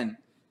again,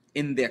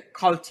 in their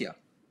culture,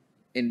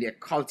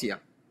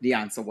 the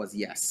answer was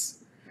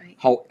yes. Right.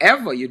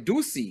 However, you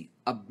do see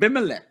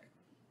Abimelech,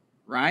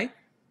 right,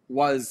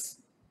 was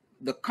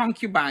the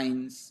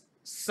concubine's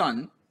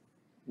son,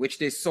 which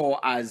they saw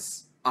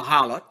as a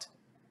harlot.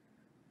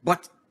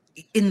 But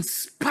in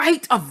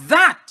spite of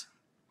that,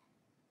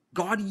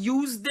 God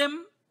used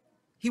him.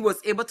 He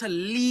was able to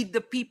lead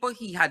the people.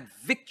 He had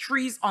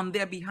victories on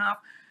their behalf.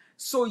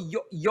 So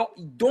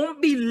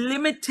don't be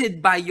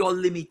limited by your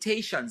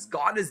limitations.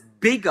 God is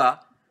bigger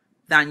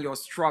than your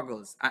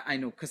struggles. I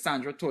know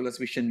Cassandra told us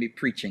we shouldn't be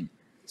preaching,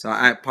 so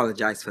I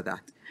apologize for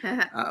that.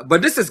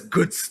 But this is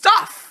good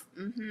stuff.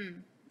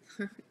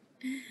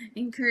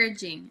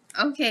 Encouraging.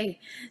 Okay,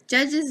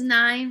 Judges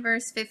 9,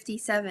 verse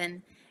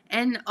 57.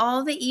 And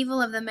all the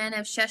evil of the men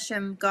of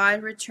Shechem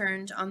God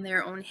returned on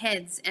their own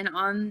heads, and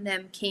on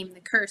them came the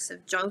curse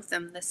of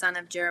Jotham the son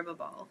of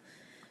Jerubbaal.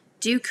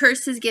 Do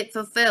curses get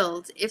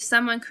fulfilled? If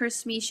someone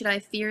cursed me, should I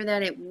fear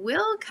that it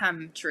will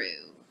come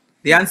true?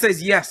 The answer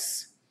is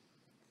yes,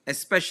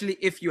 especially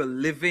if you're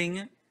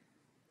living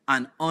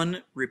an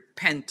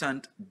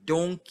unrepentant,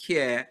 don't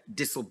care,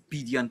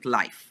 disobedient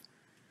life.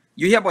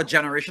 You hear about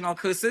generational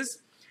curses?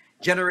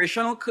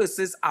 Generational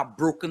curses are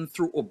broken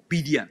through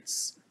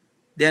obedience.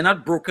 They're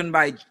not broken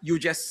by you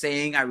just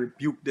saying, I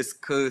rebuke this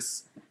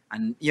curse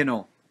and,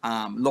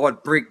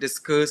 Lord, break this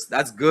curse.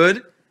 That's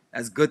good.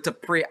 That's good to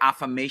pray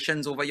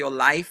affirmations over your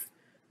life,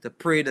 to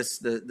pray the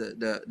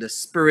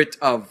spirit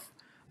of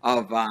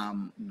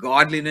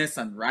godliness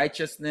and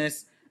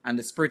righteousness and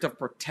the spirit of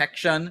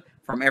protection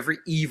from every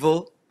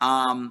evil.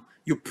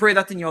 You pray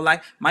that in your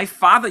life. My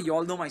father, you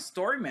all know my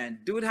story, man.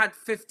 Dude had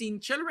 15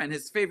 children.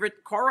 His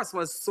favorite chorus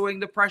was sowing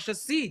the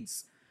precious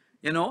seeds.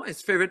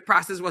 His favorite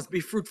passage was be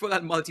fruitful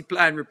and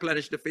multiply and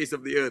replenish the face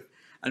of the earth.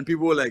 And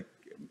people were like,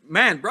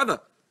 man, brother,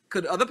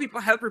 could other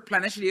people help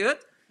replenish the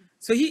earth?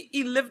 So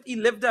he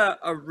lived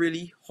a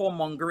really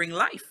whoremongering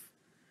life.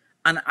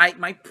 And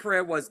my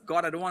prayer was,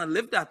 God, I don't want to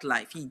live that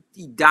life.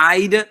 He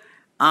died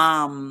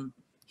an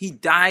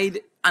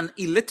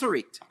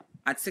illiterate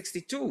at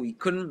 62. He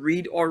couldn't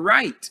read or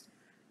write,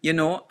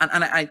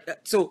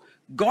 so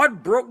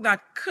God broke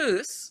that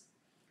curse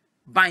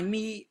by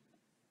me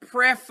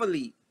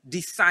prayerfully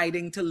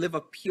deciding to live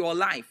a pure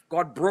life.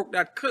 God broke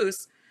that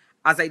curse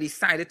as I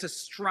decided to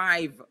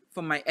strive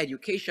for my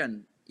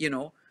education,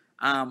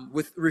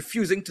 with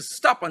refusing to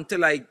stop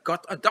until I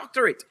got a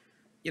doctorate.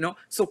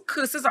 So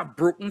curses are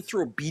broken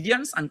through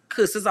obedience, and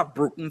curses are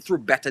broken through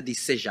better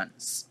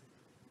decisions.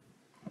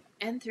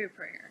 And through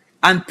prayer.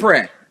 And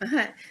prayer.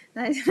 I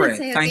was Pray. going to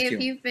say, Thank okay, you.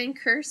 if you've been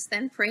cursed,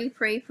 then pray,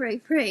 pray, pray,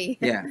 pray.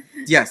 Yeah.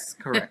 Yes,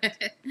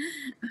 correct.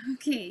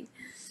 Okay.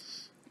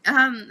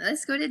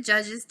 Let's go to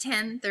Judges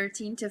 10,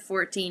 13 to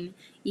 14.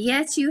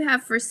 Yet you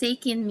have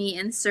forsaken me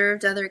and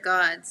served other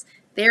gods.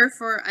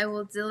 Therefore I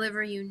will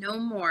deliver you no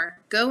more.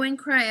 Go and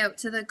cry out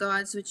to the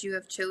gods which you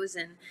have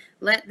chosen.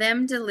 Let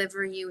them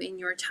deliver you in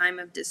your time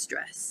of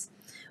distress.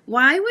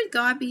 Why would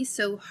God be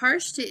so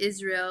harsh to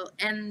Israel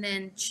and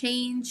then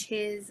change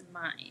his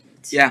mind?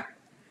 Yeah.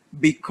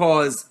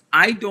 Because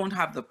I don't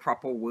have the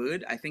proper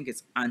word. I think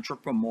it's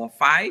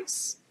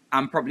anthropomorphize.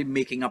 I'm probably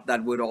making up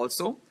that word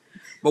also.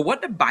 But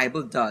what the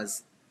Bible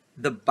does,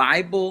 the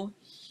Bible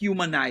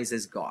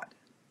humanizes God.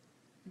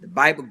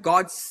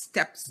 God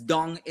steps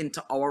down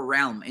into our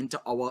realm,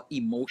 into our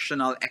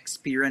emotional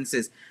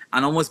experiences,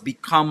 and almost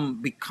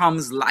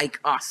becomes like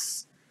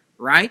us,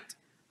 right?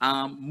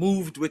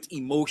 Moved with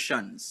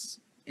emotions,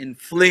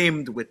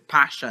 inflamed with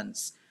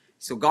passions.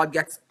 So God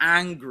gets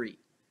angry,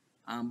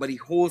 but he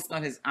holds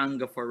not his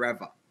anger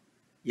forever.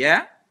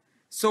 Yeah?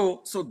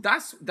 So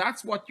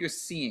that's what you're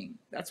seeing.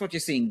 That's what you're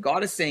seeing.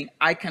 God is saying,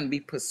 I can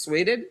be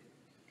persuaded,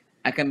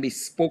 I can be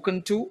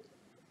spoken to,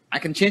 I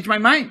can change my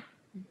mind.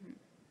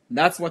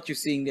 That's what you're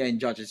seeing there in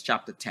Judges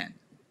chapter 10.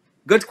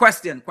 Good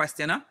question,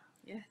 questioner.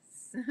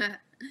 Yes.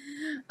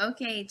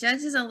 Okay,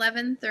 Judges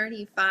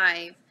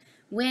 11:35.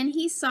 When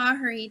he saw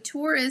her, he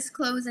tore his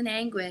clothes in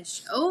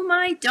anguish. "Oh,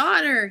 my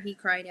daughter," he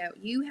cried out,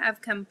 "you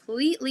have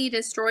completely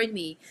destroyed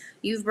me.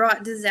 You've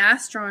brought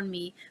disaster on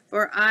me,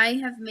 for I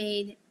have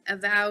made a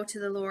vow to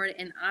the Lord,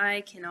 and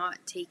I cannot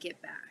take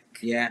it back."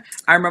 Yeah,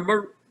 I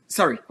remember.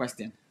 Sorry,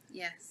 question.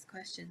 Yes,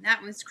 question.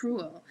 That was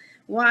cruel.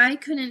 Why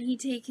couldn't he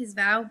take his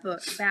vow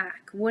book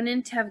back?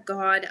 Wouldn't have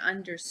God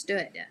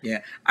understood?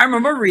 Yeah, I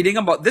remember reading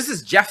about this.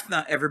 Is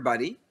Jephthah,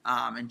 everybody,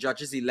 in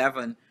Judges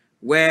 11,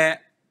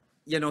 where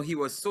he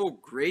was so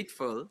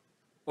grateful,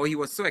 or he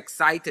was so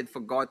excited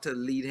for God to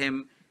lead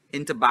him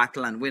into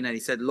battle and win, and he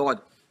said, "Lord,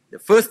 the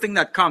first thing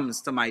that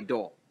comes to my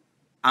door,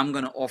 I'm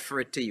gonna offer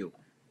it to you."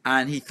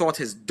 And he thought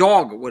his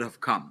dog would have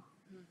come,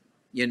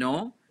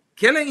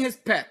 killing his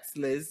pets,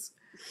 Liz.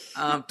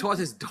 Thought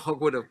his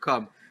dog would have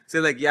come.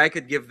 So I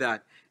could give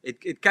that.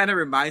 It kind of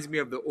reminds me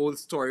of the old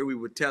story we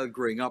would tell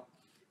growing up,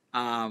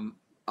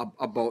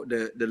 about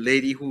the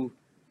lady who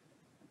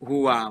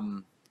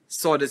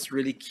saw this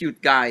really cute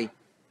guy.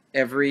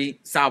 Every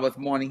Sabbath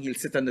morning he'll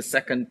sit on the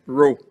second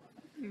row,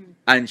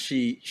 and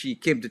she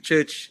came to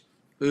church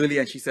early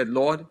and she said,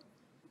 "Lord,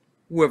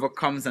 whoever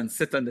comes and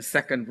sit on the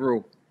second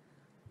row,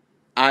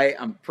 I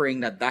am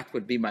praying that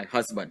would be my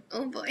husband."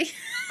 Oh boy.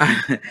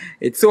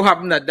 It so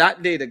happened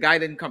that day the guy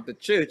didn't come to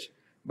church,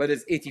 but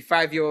his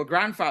 85-year-old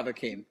grandfather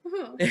came.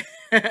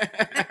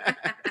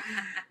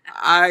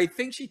 I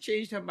think she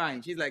changed her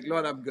mind. She's like,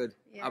 Lord, I'm good.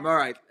 Yeah. I'm all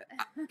right.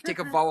 Take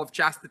a vow of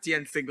chastity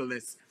and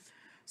singleness.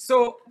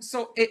 So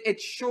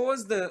it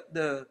shows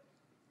the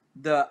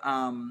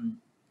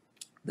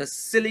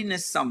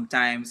silliness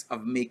sometimes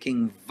of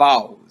making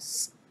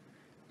vows.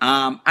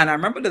 And I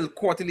remember the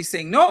quarterly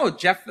saying, no,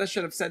 Jephthah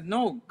should have said,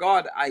 no,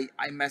 God, I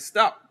messed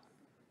up.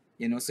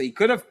 So he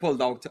could have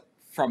pulled out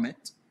from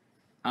it.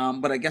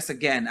 But I guess,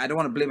 again, I don't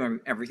want to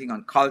blame everything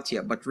on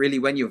culture, but really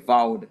when you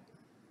vowed,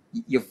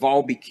 your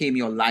vow became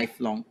your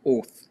lifelong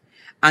oath.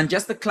 And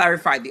just to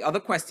clarify, the other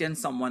question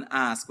someone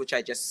asked, which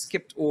I just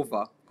skipped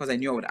over because I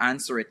knew I would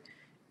answer it,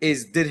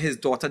 is did his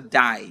daughter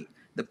die?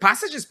 The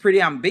passage is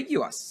pretty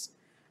ambiguous.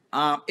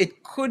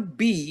 It could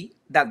be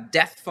that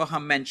death for her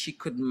meant she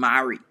could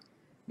marry,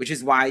 which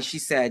is why she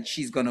said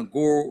she's going to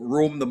go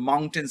roam the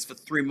mountains for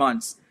 3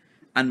 months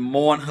and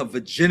mourn her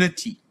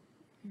virginity.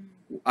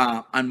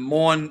 And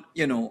mourn,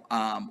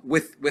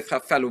 with her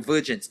fellow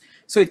virgins.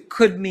 So it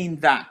could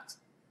mean that.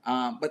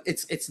 But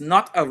it's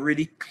not a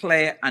really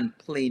clear and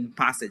plain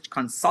passage.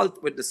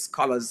 Consult with the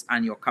scholars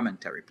and your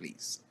commentary,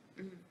 please.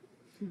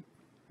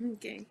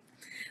 Okay.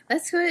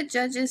 Let's go to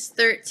Judges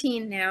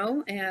 13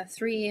 now,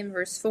 3 and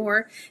verse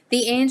 4.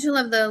 The angel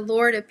of the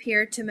Lord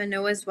appeared to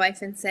Manoah's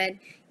wife and said,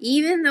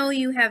 even though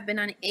you have been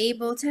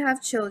unable to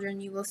have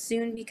children, you will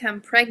soon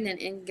become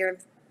pregnant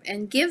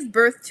and give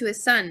birth to a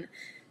son.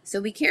 So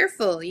be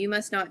careful. You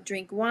must not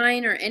drink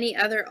wine or any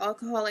other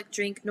alcoholic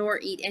drink, nor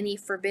eat any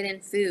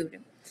forbidden food.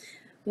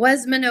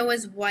 Was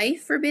Manoah's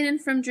wife forbidden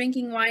from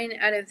drinking wine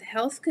out of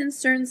health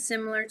concerns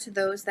similar to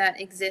those that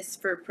exist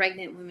for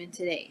pregnant women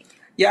today?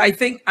 Yeah, I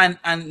think, and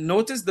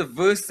notice the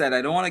verse that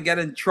I don't want to get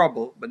in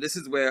trouble, but this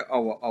is where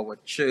our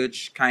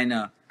church kind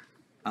of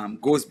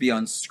goes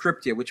beyond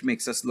scripture, which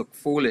makes us look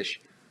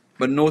foolish.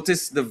 But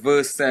notice the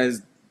verse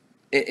says,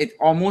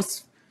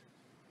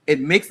 it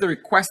makes the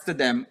request to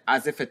them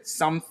as if it's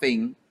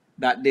something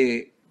that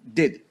they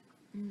did.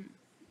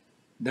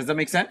 Does that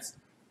make sense?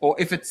 Or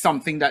if it's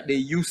something that they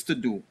used to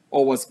do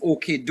or was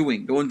okay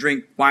doing. Don't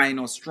drink wine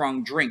or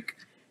strong drink.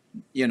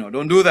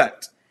 Don't do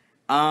that.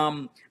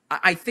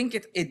 I think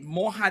it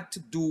more had to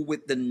do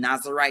with the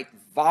Nazirite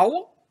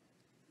vow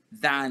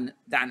than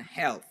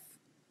health.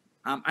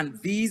 And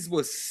these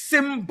were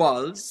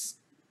symbols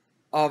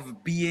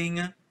of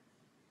being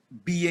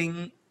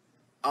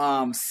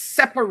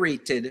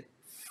separated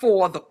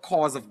for the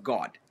cause of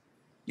God.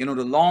 The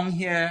long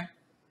hair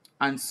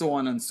and so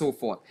on and so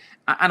forth.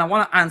 And I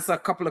want to answer a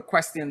couple of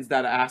questions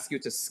that I ask you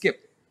to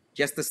skip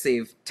just to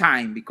save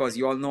time, because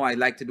you all know I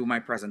like to do my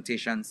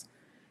presentations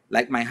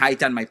like my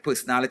height and my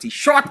personality,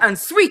 short and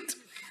sweet.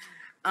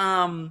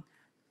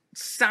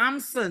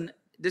 Samson,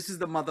 this is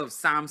the mother of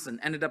Samson,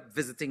 ended up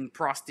visiting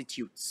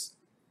prostitutes.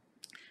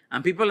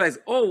 And people are like,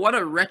 oh, what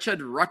a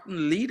wretched,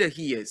 rotten leader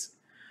he is.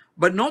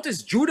 But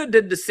notice Judah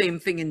did the same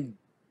thing in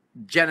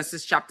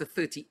Genesis chapter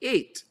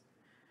 38.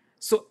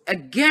 So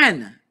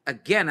again,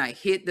 I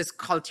hate this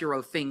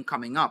cultural thing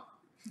coming up.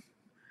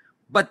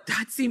 But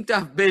that seemed to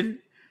have been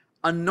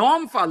a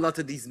norm for a lot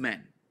of these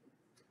men.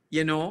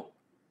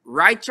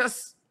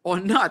 Righteous or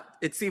not,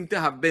 it seemed to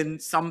have been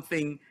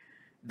something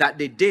that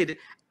they did.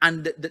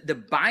 And the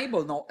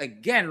Bible, now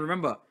again,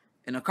 remember,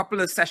 in a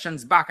couple of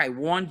sessions back, I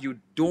warned you,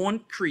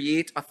 don't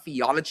create a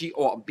theology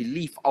or a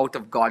belief out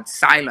of God's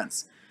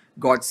silence.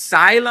 God's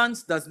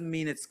silence doesn't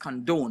mean it's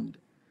condoned.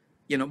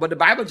 But the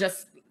Bible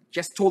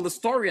just told the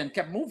story and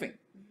kept moving.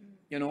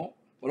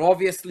 But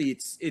obviously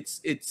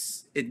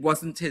it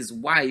wasn't his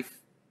wife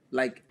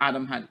like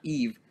Adam had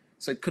Eve,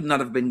 so it could not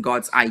have been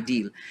God's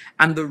ideal.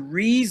 And the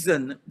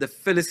reason the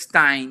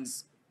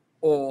Philistines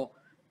or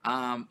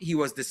he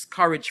was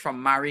discouraged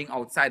from marrying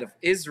outside of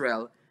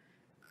Israel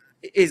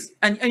is,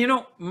 and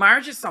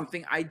marriage is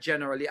something I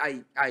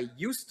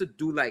used to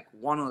do like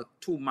 1 or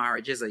 2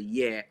 marriages a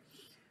year.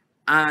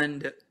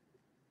 And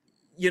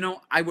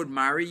I would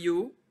marry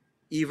you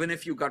even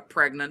if you got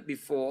pregnant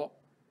before,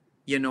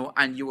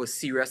 and you were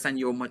serious and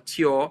you were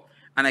mature,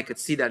 and I could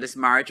see that this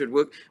marriage would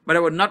work. But I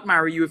would not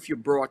marry you if you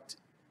brought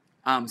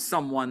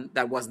someone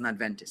that wasn't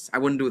Adventist. I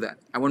wouldn't do that.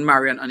 I wouldn't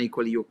marry an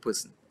unequally yoked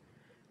person.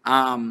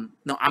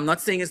 No, I'm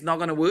not saying it's not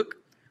going to work,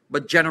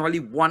 but generally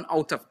 1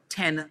 out of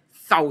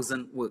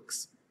 10,000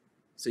 works.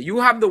 So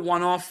you have the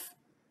one-off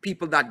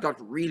people that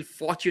got real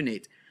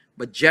fortunate,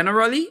 but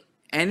generally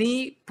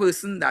any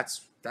person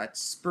that's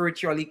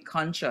spiritually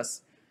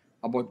conscious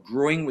about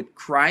growing with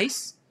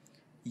Christ,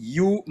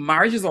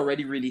 marriage is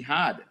already really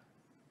hard.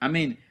 I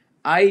mean,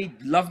 I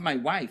love my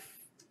wife.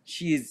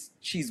 She's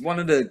one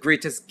of the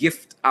greatest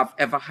gifts I've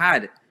ever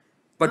had.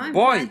 But I'm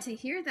boy, glad to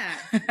hear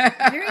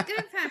that. Very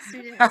good,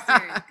 Pastor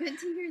Dexter. Good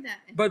to hear that.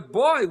 But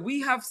boy, we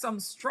have some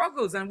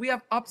struggles and we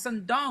have ups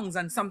and downs,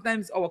 and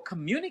sometimes our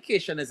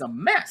communication is a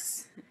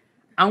mess.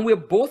 And we're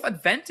both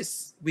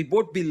Adventists. We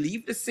both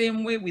believe the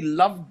same way. We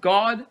love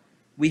God.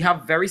 We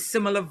have very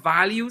similar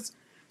values.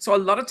 So a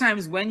lot of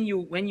times when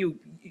you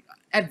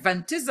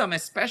Adventism,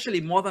 especially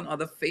more than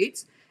other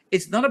faiths,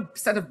 it's not a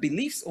set of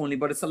beliefs only,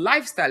 but it's a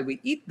lifestyle. We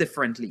eat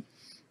differently.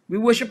 We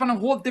worship on a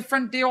whole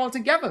different day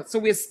altogether. So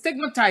we're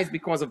stigmatized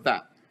because of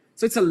that.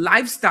 So it's a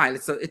lifestyle.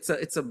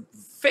 It's a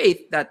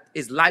faith that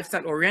is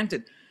lifestyle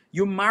oriented.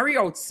 You marry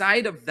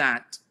outside of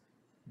that,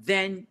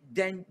 then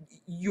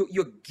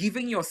you're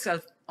giving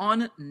yourself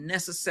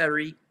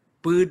unnecessary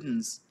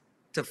burdens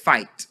to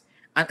fight.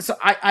 And so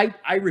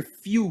I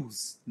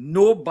refuse.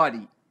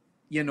 Nobody,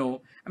 I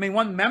mean,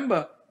 one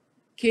member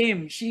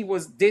came, she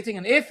was dating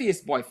an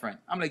atheist boyfriend.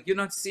 I'm like, you're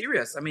not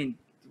serious. I mean,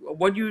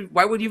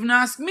 why would you even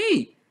ask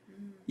me?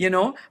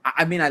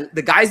 I mean,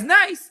 the guy's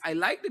nice. I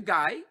like the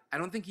guy. I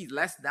don't think he's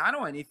less than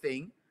or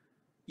anything,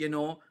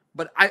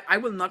 but I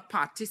will not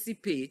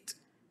participate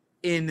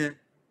in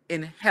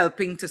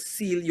helping to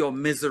seal your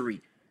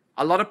misery.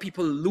 A lot of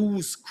people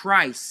lose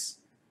Christ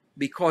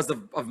because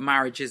of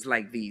marriages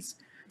like these.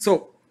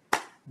 So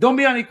don't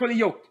be unequally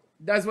yoked.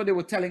 That's what they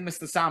were telling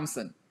Mr.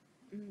 Samson.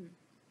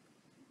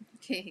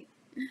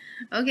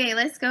 Okay,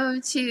 let's go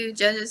to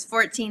Judges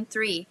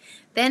 14:3.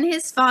 Then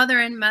his father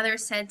and mother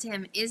said to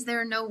him, "Is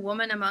there no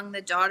woman among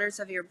the daughters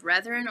of your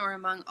brethren or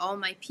among all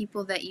my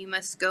people that you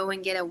must go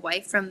and get a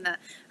wife from the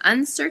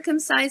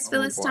uncircumcised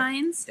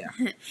Philistines?"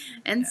 Yeah.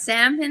 And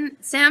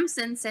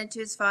Samson said to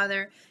his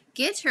father,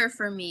 "Get her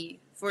for me,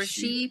 for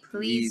she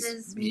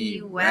pleases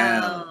me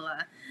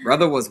well."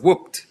 Brother was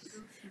whooped.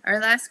 Our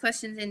last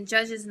question is in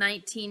Judges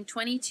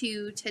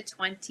 19:22 to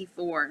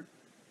 24.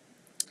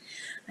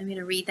 I'm going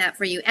to read that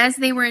for you. As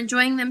they were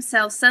enjoying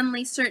themselves,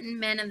 suddenly certain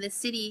men of the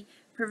city,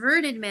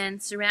 perverted men,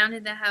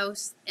 surrounded the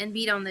house and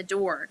beat on the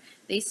door.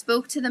 They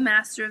spoke to the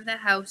master of the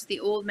house, the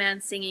old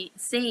man,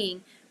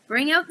 saying,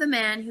 "Bring out the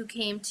man who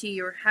came to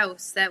your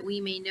house, that we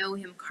may know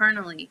him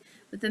carnally."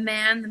 But the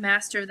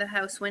master of the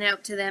house, went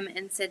out to them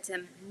and said to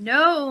them,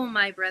 "No,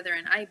 my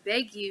brethren, I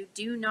beg you,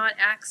 do not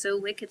act so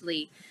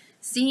wickedly.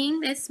 Seeing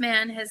this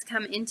man has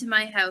come into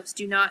my house,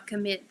 do not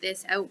commit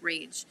this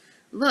outrage.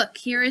 Look,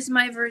 here is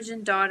my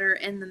virgin daughter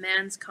and the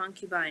man's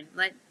concubine.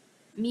 Let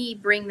me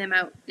bring them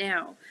out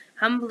now.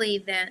 Humble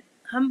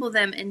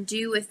them and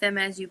do with them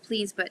as you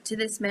please, but to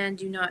this man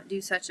do not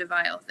do such a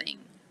vile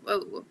thing."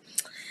 Whoa.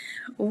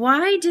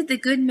 Why did the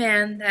good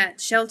man that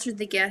sheltered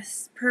the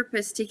guests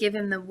purpose to give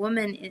him the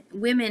women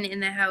in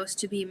the house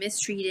to be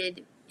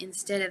mistreated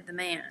instead of the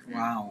man?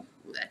 Wow.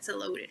 That's a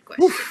loaded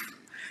question. Oof.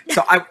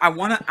 So I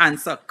want to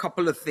answer a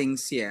couple of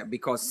things here,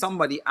 because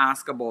somebody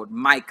asked about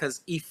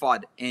Micah's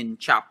ephod in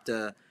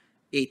chapter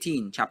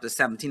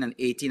 17 and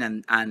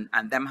 18,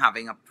 and them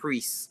having a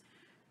priest.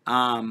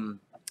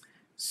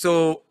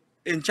 So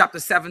in chapter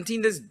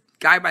 17, this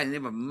guy by the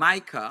name of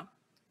Micah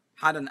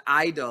had an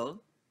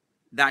idol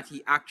that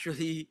he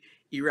actually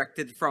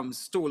erected from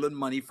stolen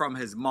money from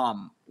his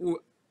mom,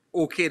 who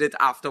okayed it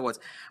afterwards.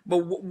 But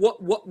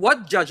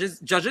what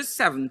Judges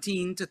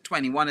 17 to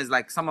 21 is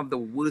like some of the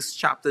worst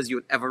chapters you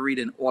would ever read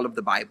in all of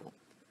the Bible.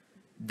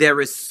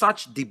 There is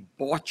such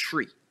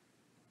debauchery.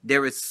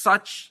 There is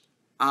such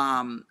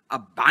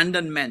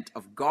abandonment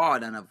of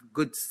God and of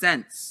good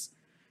sense,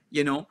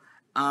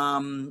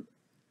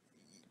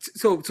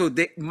 So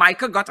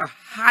Micah got a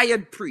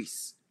hired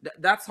priest.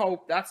 That's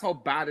how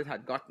bad it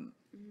had gotten.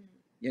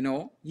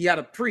 He had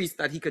a priest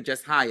that he could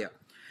just hire.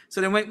 So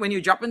then when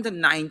you jump into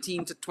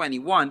 19 to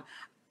 21,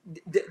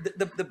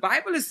 the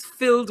Bible is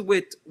filled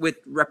with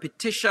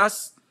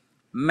repetitious,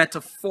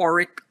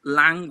 metaphoric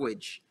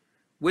language,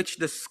 which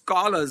the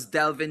scholars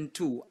delve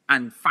into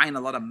and find a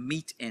lot of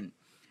meat in.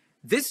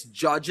 This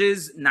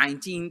Judges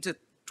 19 to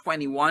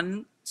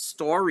 21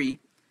 story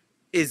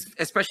is,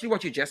 especially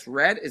what you just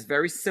read, is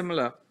very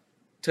similar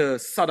to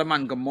Sodom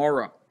and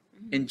Gomorrah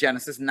in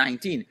Genesis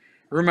 19.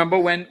 Remember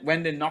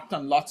when they knocked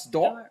on Lot's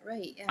door?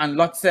 Right, yeah. And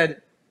Lot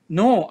said,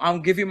 "No, I'll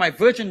give you my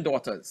virgin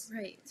daughters."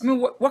 Right. I mean,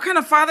 what kind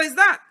of father is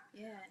that?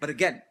 Yeah. But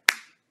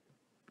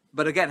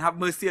again, have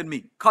mercy on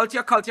me.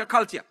 Culture.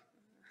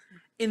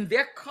 In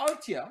their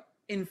culture,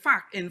 in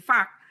fact,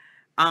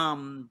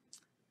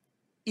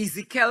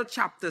 Ezekiel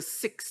chapter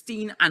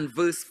 16 and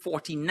verse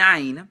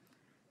 49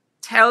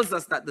 tells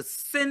us that the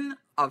sin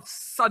of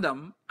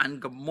Sodom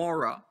and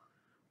Gomorrah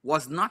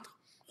was not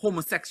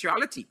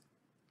homosexuality.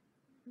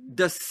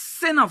 The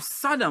sin of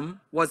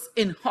Sodom was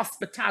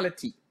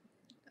inhospitality.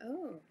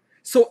 Oh.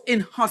 So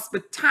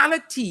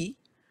inhospitality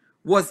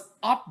was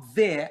up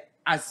there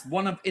as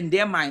in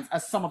their minds,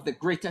 as some of the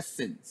greatest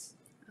sins,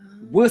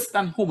 worse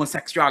than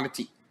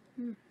homosexuality.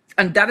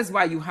 And that is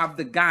why you have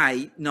the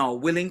guy now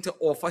willing to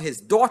offer his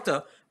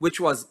daughter, which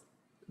was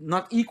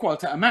not equal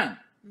to a man,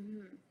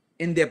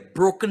 in their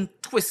broken,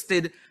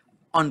 twisted,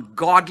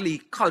 ungodly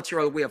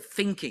cultural way of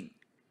thinking,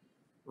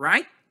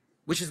 right?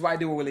 Which is why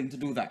they were willing to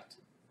do that.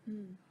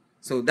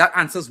 So that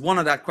answers one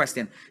of that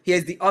question.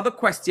 Here's the other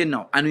question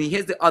now. And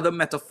here's the other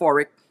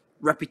metaphoric,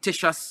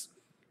 repetitious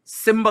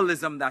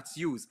symbolism that's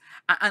used.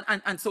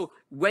 And so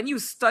when you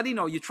study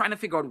now, you're trying to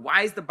figure out,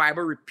 why is the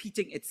Bible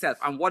repeating itself?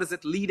 And what is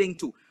it leading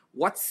to?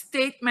 What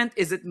statement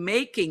is it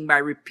making by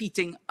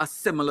repeating a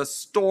similar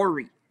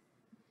story?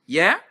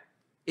 Yeah?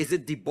 Is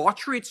it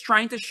debauchery it's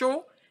trying to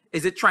show?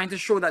 Is it trying to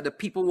show that the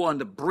people were on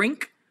the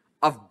brink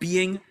of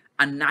being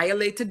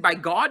annihilated by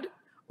God?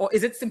 Or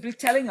is it simply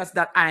telling us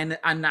that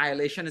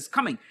annihilation is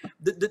coming?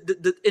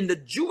 In the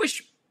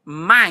Jewish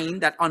mind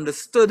that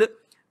understood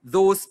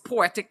those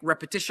poetic,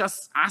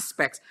 repetitious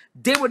aspects,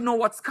 they would know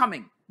what's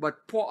coming.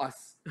 But poor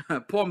us,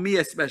 poor me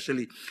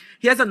especially.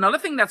 Here's another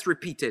thing that's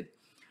repeated.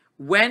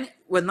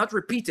 Not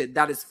repeated,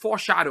 that is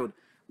foreshadowed.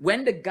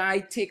 When the guy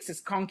takes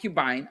his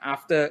concubine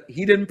after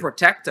he didn't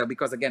protect her,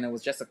 because again, it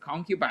was just a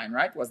concubine,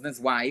 right? It wasn't his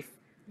wife.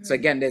 So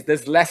again, there's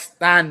this less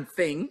than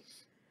thing.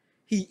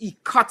 He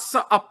cuts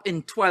her up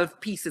in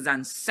 12 pieces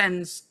and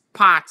sends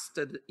parts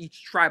to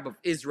each tribe of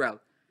Israel,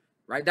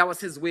 right? That was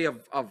his way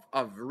of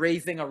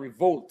raising a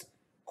revolt,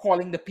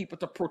 calling the people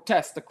to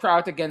protest, to cry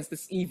out against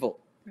this evil.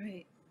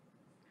 Right.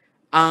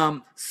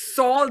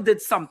 Saul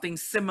did something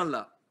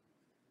similar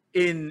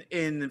in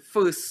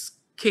 1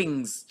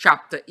 Kings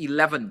chapter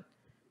 11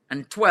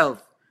 and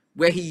 12,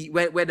 where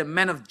the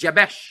men of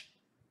Jabesh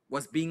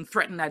was being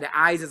threatened that the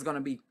eyes is going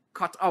to be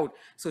cut out.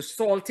 So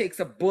Saul takes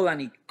a bull and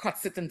he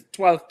cuts it into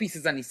 12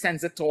 pieces and he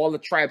sends it to all the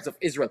tribes of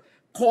Israel,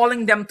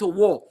 calling them to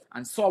war.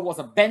 And Saul was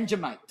a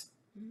Benjamite.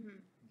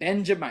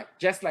 Benjamite,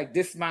 just like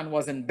this man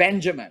was in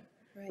Benjamin,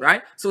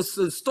 right? So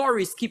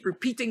stories keep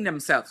repeating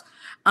themselves.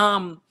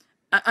 And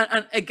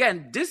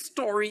again, this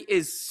story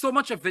is, so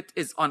much of it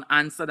is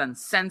unanswered and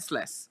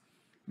senseless,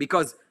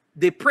 because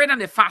they prayed and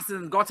they fasted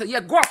and God said, yeah,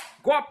 go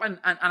up and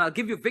I'll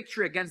give you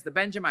victory against the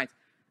Benjamites.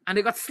 And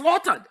they got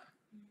slaughtered,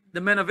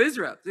 the men of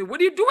Israel. So what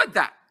do you do with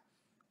that?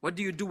 What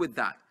do you do with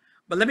that?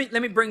 But let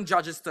me bring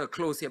Judges to a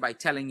close here by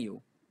telling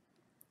you,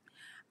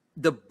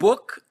 the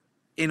book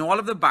in all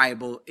of the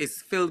Bible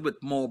is filled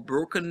with more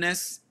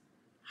brokenness,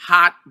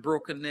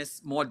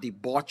 heartbrokenness, more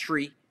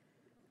debauchery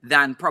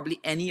than probably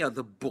any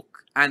other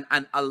book. And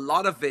a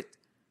lot of it,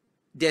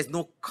 there's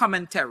no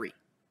commentary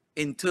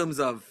in terms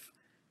of,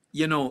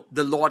 the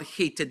Lord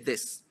hated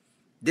this.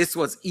 This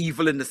was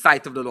evil in the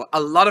sight of the Lord. A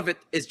lot of it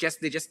is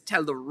they just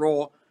tell the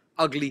raw,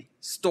 ugly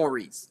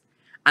stories.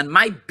 And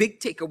my big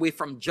takeaway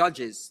from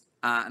Judges,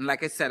 and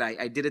like I said,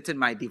 I did it in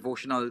my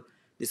devotional,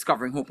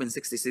 Discovering Hope in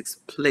 66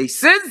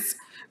 Places,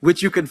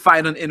 which you can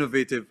find on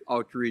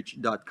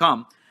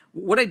innovativeoutreach.com.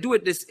 What I do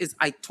with this is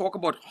I talk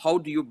about how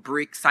do you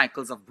break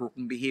cycles of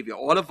broken behavior.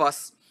 All of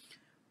us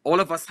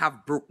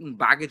have broken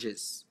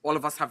baggages. All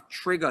of us have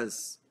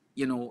triggers,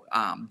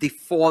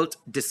 default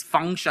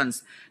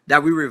dysfunctions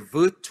that we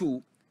revert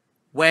to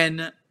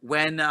when we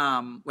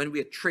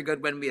are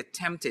triggered, when we are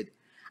tempted.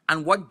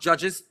 And what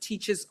Judges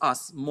teaches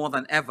us more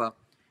than ever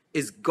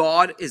is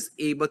God is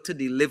able to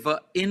deliver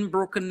in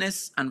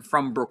brokenness and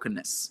from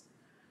brokenness.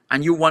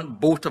 And you want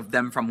both of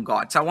them from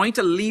God. So I want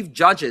you to leave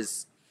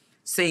Judges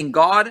saying,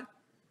 God,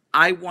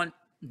 I want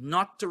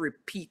not to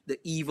repeat the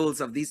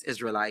evils of these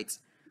Israelites,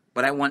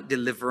 but I want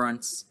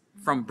deliverance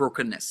from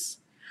brokenness.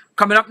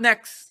 Coming up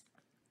next,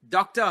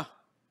 Dr.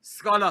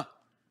 Scholar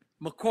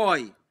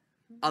McCoy,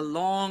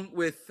 along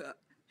with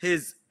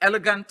his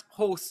elegant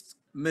host,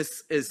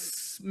 Mrs.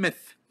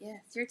 Smith.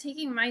 Yes, you're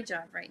taking my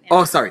job right now.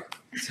 Oh, sorry.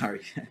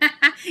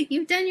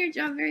 You've done your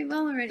job very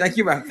well already. Thank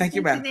you, ma'am. Thank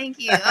you.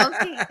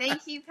 Okay,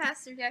 thank you,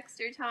 Pastor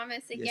Dexter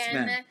Thomas,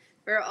 again, Yes,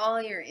 for all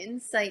your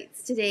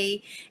insights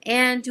today.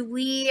 And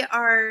we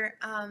are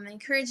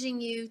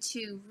encouraging you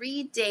to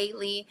read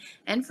daily,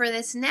 and for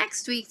this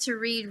next week to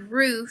read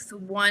Ruth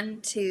 1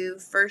 to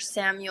 1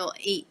 Samuel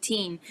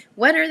 18.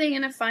 What are they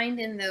going to find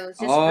in those?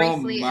 Just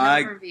briefly,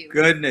 an overview.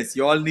 Goodness,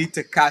 you all need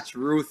to catch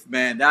Ruth,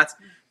 man. That's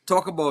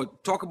talk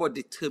about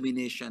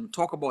determination,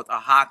 talk about a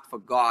heart for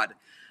God.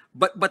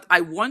 But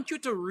I want you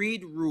to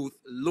read Ruth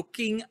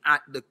looking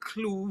at the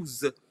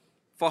clues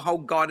for how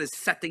God is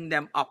setting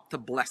them up to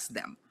bless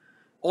them.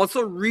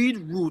 Also read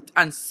Ruth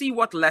and see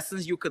what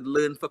lessons you could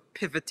learn for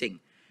pivoting.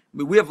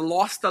 We have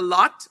lost a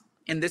lot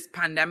in this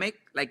pandemic,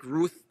 like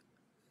Ruth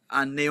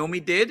and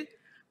Naomi did,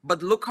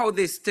 but look how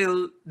they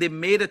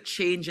made a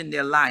change in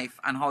their life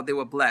and how they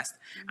were blessed.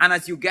 And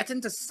as you get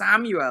into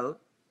Samuel,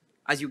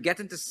 I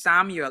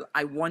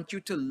want you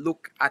to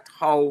look at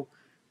how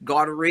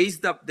God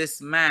raised up this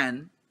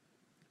man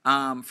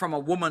from a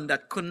woman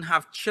that couldn't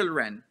have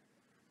children,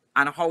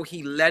 and how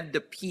he led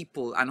the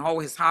people, and how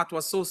his heart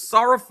was so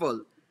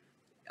sorrowful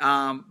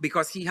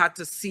because he had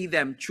to see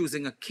them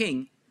choosing a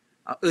king,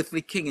 an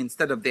earthly king,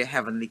 instead of their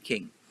heavenly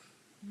king.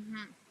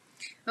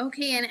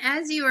 Okay, and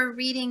as you are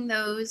reading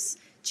those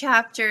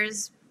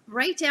chapters,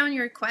 write down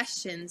your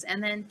questions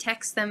and then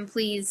text them,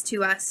 please,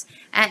 to us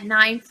at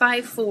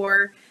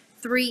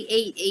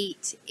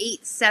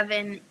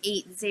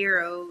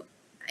 954-388-8780.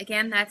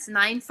 Again, that's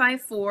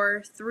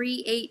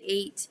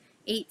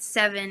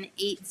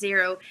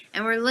 954-388-8780.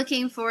 And we're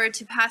looking forward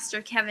to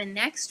Pastor Kevin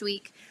next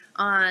week,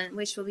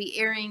 which will be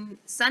airing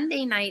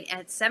Sunday night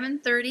at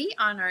 7:30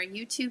 on our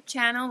YouTube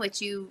channel,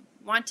 which you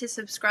want to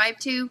subscribe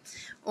to,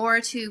 or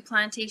to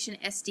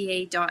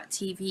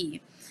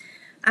plantationsda.tv.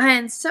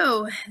 And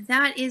so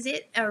that is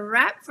it, a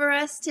wrap for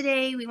us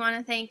today. We want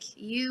to thank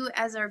you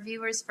as our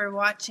viewers for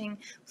watching.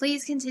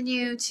 Please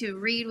continue to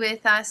read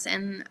with us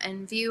and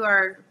view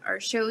our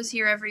shows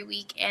here every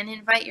week, and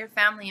invite your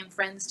family and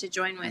friends to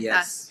join with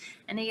us.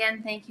 And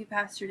again, thank you,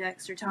 Pastor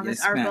Dexter Thomas,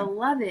 Yes, our ma'am.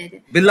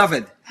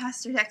 beloved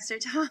Pastor Dexter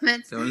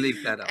Thomas. Don't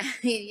leave that out.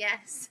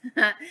 Yes.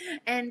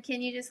 And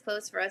can you just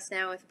close for us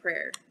now with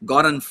prayer?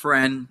 God and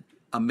friend,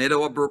 amid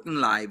our broken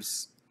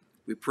lives,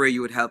 we pray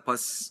you would help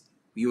us.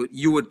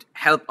 You would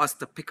help us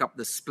to pick up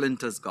the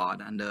splinters,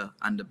 God, and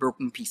the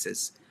broken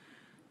pieces.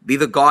 Be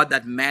the God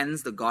that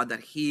mends, the God that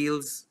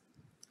heals,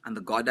 and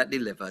the God that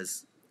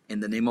delivers. In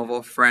the name of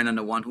our friend and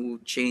the one who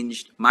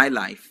changed my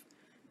life,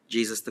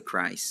 Jesus the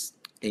Christ.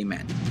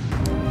 Amen.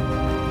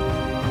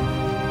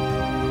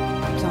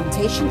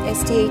 Plantation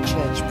SDA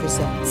Church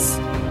presents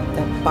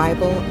the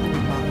Bible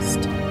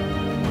Unmasked.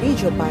 Read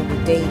your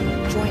Bible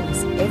daily. Join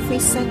us every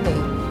Sunday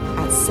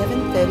at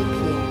 7:30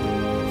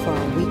 p.m. for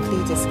our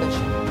weekly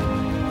discussion.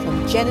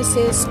 From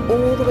Genesis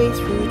all the way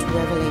through to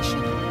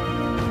Revelation.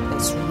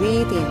 Let's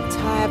read the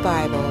entire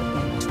Bible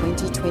in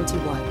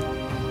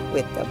 2021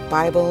 with the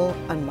Bible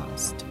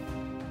Unmasked.